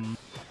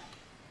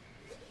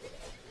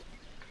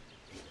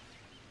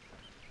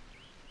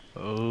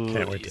 Oh,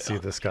 Can't wait to yeah, see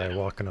this guy okay.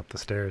 walking up the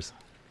stairs.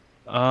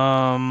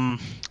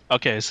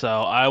 Okay, so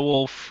I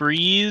will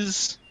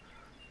freeze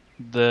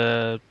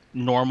the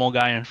normal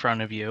guy in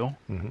front of you,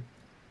 Hmm.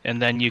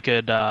 and then you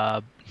could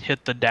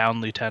hit the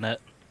down lieutenant.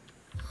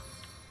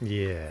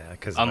 Yeah,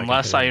 because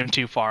Unless I am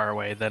too far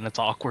away, then it's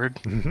awkward.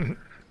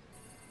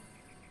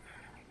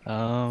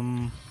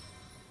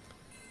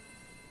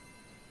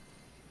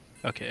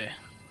 Okay,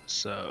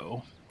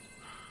 so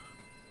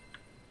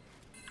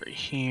right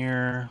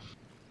here.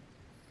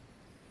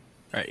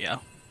 Right, yeah.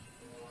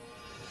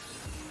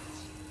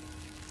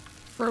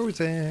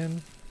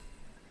 Frozen.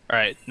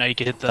 Alright, now you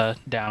can hit the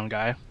down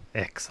guy.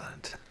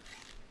 Excellent.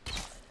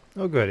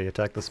 Oh, good, he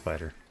attacked the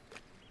spider.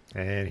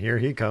 And here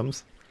he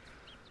comes.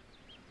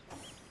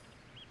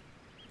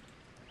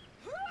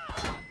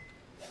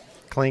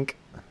 Clink.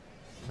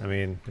 I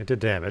mean, it did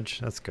damage.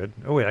 That's good.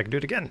 Oh, wait, I can do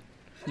it again.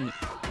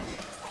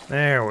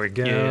 There we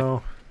go.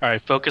 Yeah.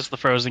 Alright, focus the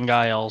frozen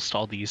guy. I'll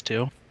stall these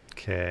two.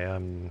 Okay,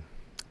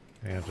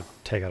 I have to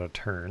take out a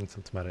turn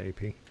since I'm out of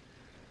AP.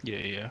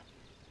 Yeah.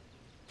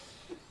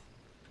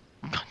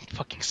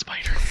 Fucking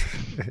spider.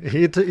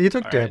 he took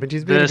Alright, damage.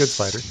 He's being a good this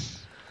spider.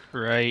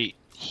 Right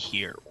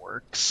here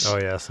works. Oh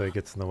yeah, so he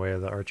gets in the way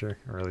of the archer,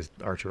 or at least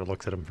the archer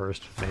looks at him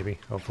first. Maybe,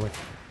 hopefully.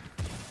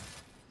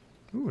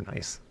 Ooh,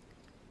 nice.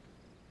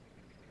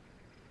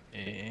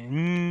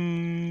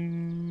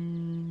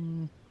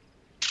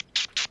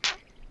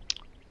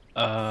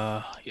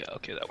 Yeah,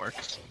 okay, that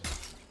works.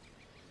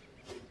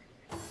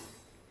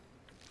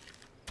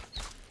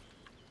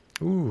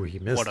 Ooh, he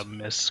missed. What a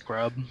miss,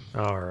 scrub.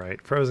 All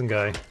right, frozen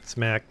guy,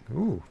 smack.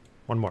 Ooh,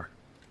 one more.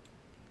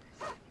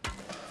 Oh,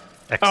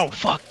 Excellent.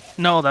 fuck.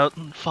 No,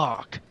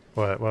 fuck.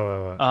 What?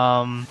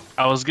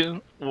 I was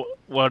gonna.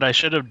 What I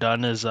should have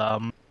done is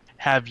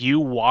have you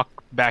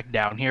walk back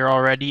down here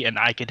already, and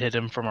I could hit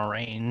him from a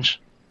range.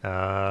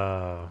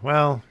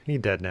 Well, he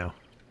dead now.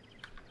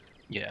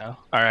 Yeah.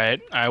 All right.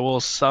 I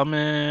will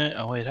summon.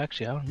 Oh wait,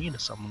 actually, I don't need to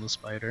summon the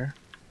spider.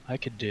 I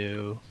could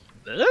do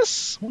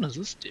this. What does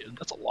this do?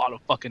 That's a lot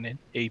of fucking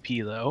AP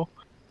though.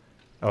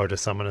 Oh, to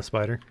summon a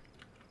spider?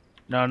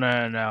 No.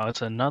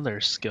 It's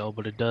another skill,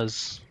 but it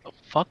does a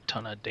fuck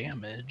ton of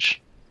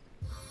damage.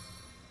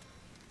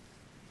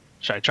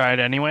 Should I try it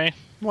anyway?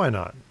 Why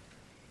not?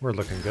 We're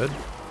looking good.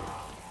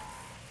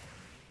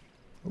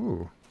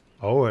 Ooh.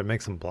 Oh, it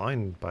makes him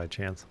blind by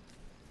chance.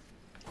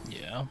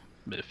 Yeah,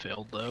 it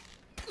failed though.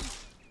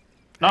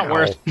 Not Ow.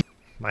 worth.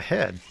 My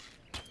head.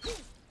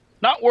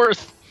 Not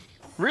worth.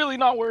 Really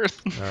not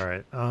worth. All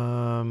right.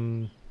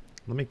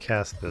 Let me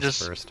cast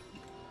this first.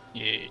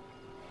 Yeah.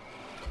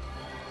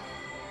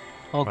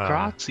 Oh, Wow.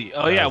 grazie.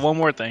 Oh yeah, one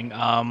more thing.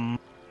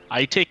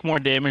 I take more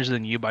damage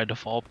than you by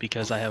default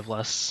because I have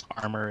less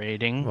armor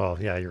rating. Well,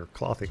 yeah, you're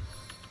clothy.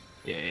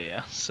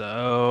 Yeah.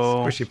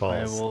 So Squishy balls.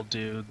 I will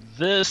do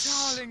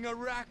this. Darling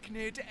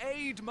arachnid,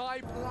 aid my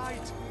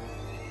plight.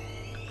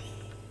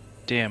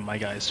 Damn, my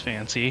guy's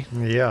fancy.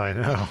 Yeah, I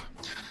know.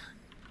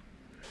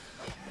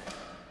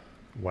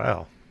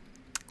 Wow.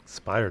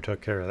 Spider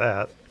took care of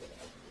that.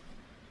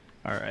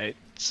 Alright,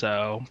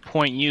 so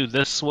point you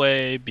this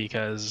way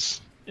because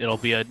it'll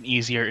be an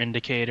easier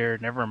indicator.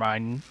 Never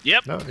mind.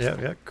 Yep. Oh,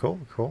 yeah, cool.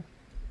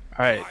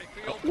 Alright.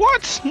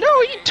 What?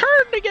 No, he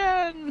turned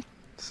again!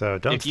 So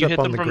don't if you step hit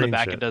on them the from green the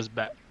back, shit. it does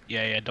back.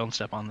 Yeah, don't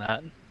step on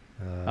that.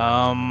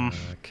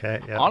 Okay,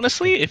 yeah.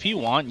 Honestly, if you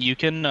want, you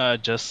can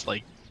just,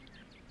 like,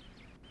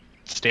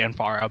 stand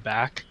far out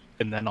back,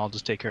 and then I'll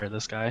just take care of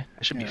this guy.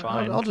 I should be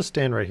fine. I'll just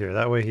stand right here.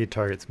 That way he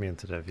targets me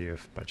instead of you,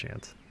 if by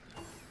chance.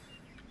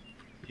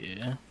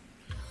 Yeah.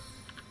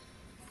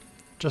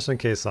 Just in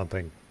case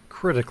something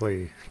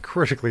critically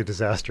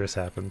disastrous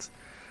happens.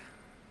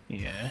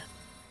 Yeah.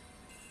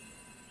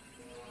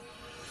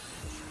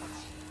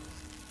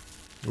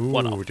 Ooh,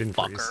 What a didn't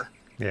fucker. freeze.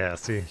 Yeah,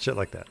 see, shit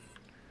like that.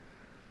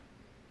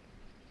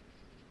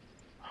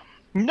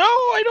 No,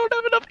 I don't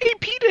have enough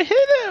AP to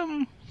hit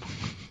him!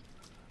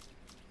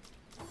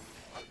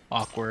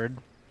 Awkward.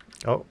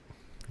 Oh,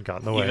 got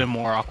in the way. Even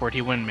more awkward.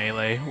 He went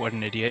melee. What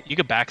an idiot. You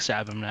could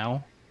backstab him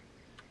now.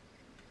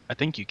 I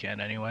think you can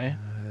anyway.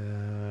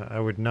 I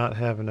would not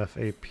have enough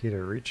AP to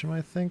reach him,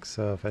 I think,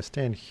 so if I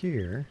stand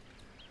here...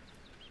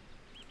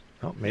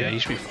 Oh, maybe. Yeah, you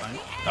should be fine.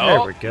 There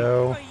Oh! we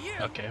go.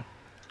 Okay.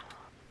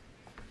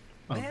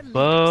 A Their leader said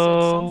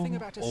bow, something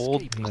about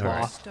old escaping by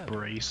cloth stone.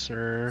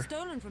 bracer,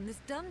 Stolen from this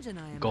dungeon,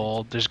 I am.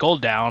 gold. There's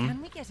gold down.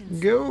 Can we get in?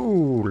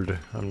 Gold!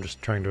 I'm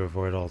just trying to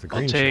avoid all the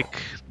green I'll shit.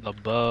 take the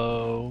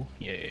bow.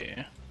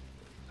 Yeah.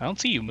 I don't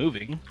see you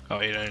moving. Oh,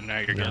 yeah, now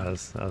you're No, good.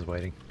 I was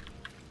waiting.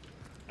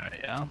 Alright,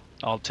 yeah.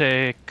 I'll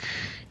take...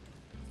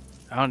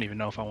 I don't even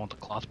know if I want the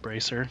cloth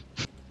bracer.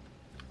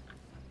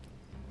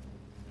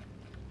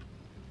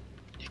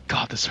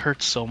 God, this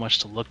hurts so much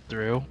to look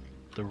through.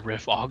 The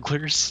riff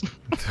oglers.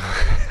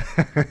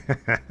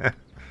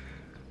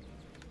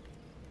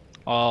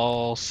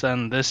 I'll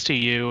send this to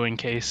you in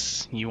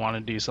case you want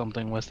to do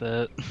something with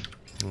it.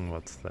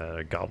 What's that?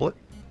 A goblet?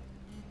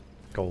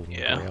 Golden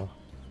Yeah. grail.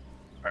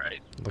 Alright.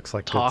 Looks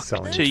like Talk good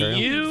selling to material.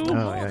 you.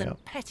 Oh,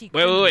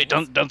 yeah. Wait,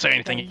 don't say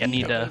anything. I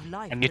need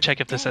to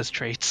check if this has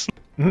traits.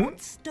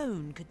 What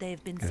stone could they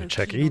have been Gonna so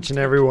check keen on each and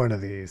every one of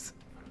these.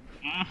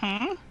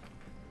 Mm-hmm.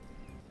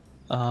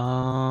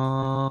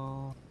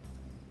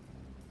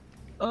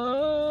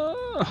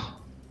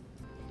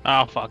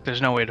 Oh fuck,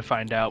 there's no way to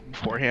find out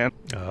beforehand.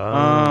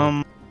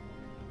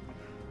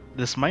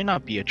 This might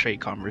not be a trait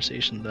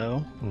conversation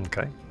though.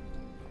 Okay.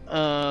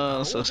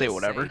 So say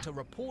whatever. To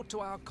report to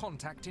our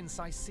contact in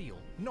Sicile,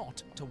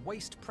 not to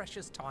waste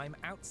precious time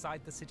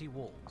outside the city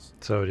walls.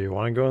 So do you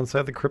want to go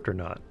inside the crypt or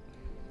not?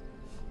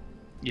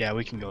 Yeah,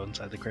 we can go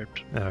inside the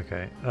crypt.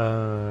 Okay.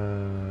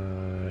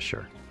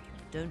 Sure.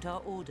 Don't our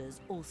orders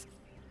also?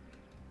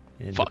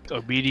 Fuck,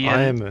 obedient,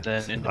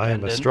 then independent. I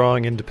am a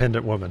strong,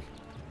 independent woman.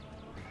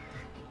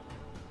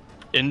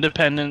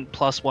 Independent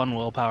plus 1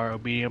 willpower,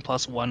 obedient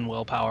plus 1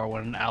 willpower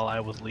when an ally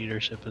with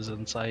leadership is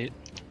in sight.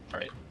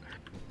 Right.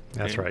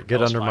 That's Okay, right. Get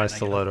that was under my fine, I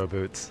stiletto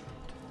boots.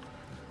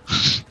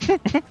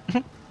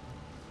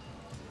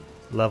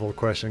 Level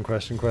question.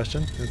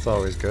 It's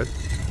always good.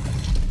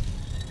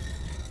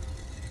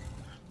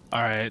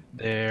 Alright,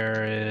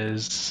 there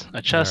is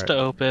a chest to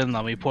open.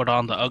 Let me put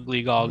on the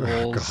ugly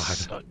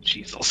goggles. God. Oh,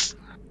 Jesus.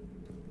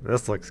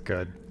 This looks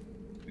good.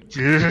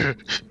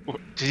 It's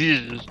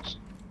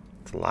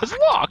It's locked.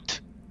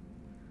 locked.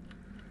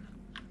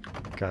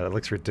 God, it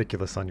looks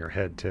ridiculous on your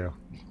head too.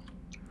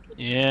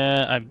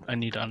 Yeah, I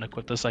need to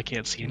unequip this. I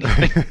can't see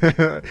anything.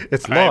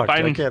 It's All right, locked.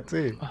 I fine. can't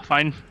see.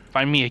 Find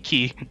me a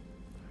key.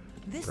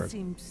 This Right.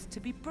 seems to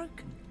be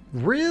broken.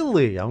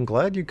 Really? I'm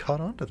glad you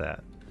caught on to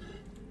that.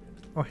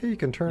 Oh, hey, you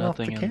can turn off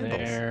the Nothing in candles.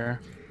 there.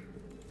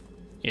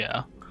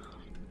 Yeah.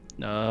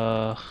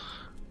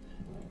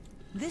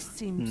 This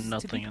seems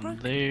Nothing to be in broken.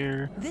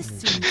 there. This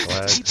seems to be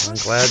I'm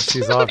broken. glad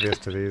she's obvious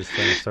to these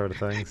sort of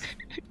things.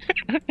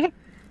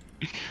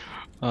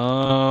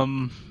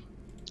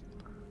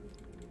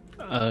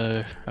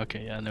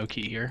 Okay, yeah, no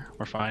key here.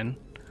 We're fine.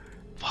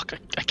 Fuck,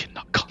 I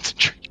cannot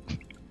concentrate.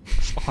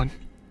 It's on.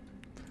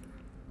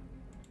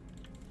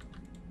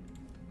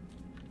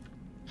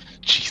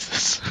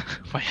 Jesus,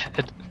 my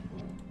head.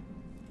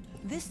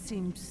 This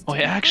seems. Oh, to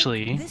yeah, be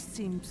actually, broken. This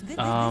seems. This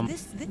um,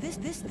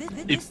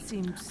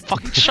 seems.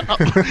 Fuck, to shut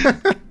be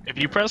up.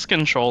 If you press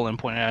Control and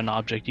point at an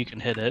object, you can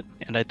hit it.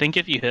 And I think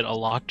if you hit a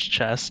locked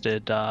chest,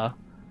 it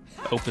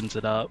opens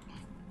it up.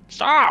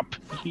 Stop!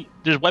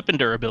 There's weapon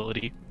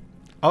durability.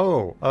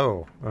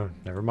 Oh,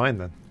 never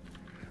mind then.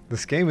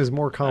 This game is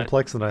more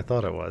complex than I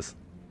thought it was.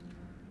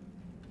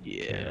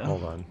 Yeah. Okay,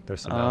 hold on.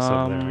 There's some mouse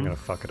over there. I'm gonna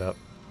fuck it up.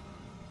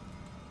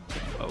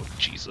 Oh,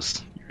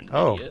 Jesus. You're an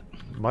Oh, idiot.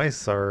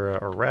 mice are,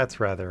 or rats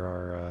rather,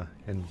 are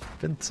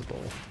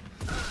invincible.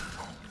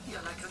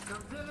 You're like a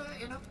gorilla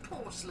in a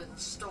porcelain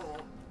store.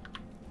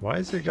 Why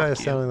is your guy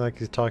sounding like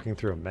he's talking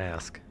through a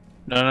mask?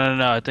 No.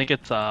 I think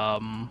it's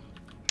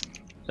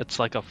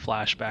like a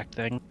flashback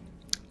thing.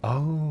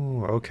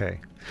 Oh, okay.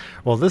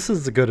 Well, this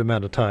is a good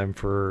amount of time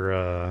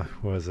for,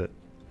 what is it?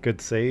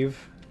 Good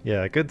save?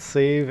 Yeah, good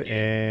save,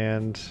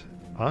 and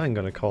I'm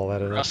going to call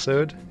that an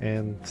episode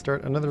and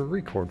start another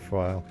record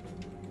file.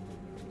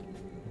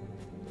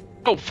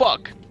 Oh,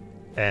 fuck!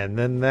 And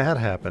then that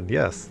happened,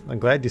 yes. I'm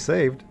glad you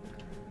saved.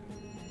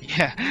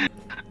 Yeah.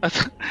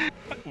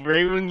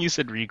 Right when you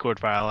said record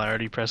file, I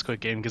already pressed quit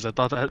game because I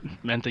thought that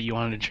meant that you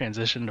wanted to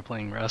transition to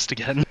playing Rust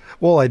again.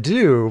 Well, I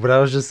do, but I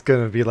was just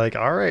going to be like,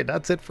 alright,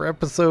 that's it for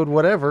episode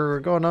whatever, we're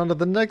going on to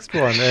the next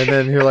one. And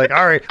then you're like,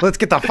 alright, let's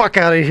get the fuck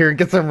out of here and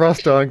get some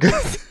Rust on.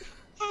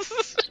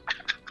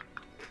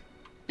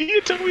 You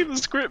can tell me the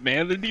script,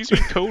 man. There needs to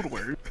be code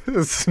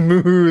words.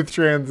 Smooth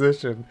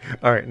transition.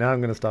 Alright, now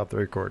I'm going to stop the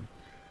record.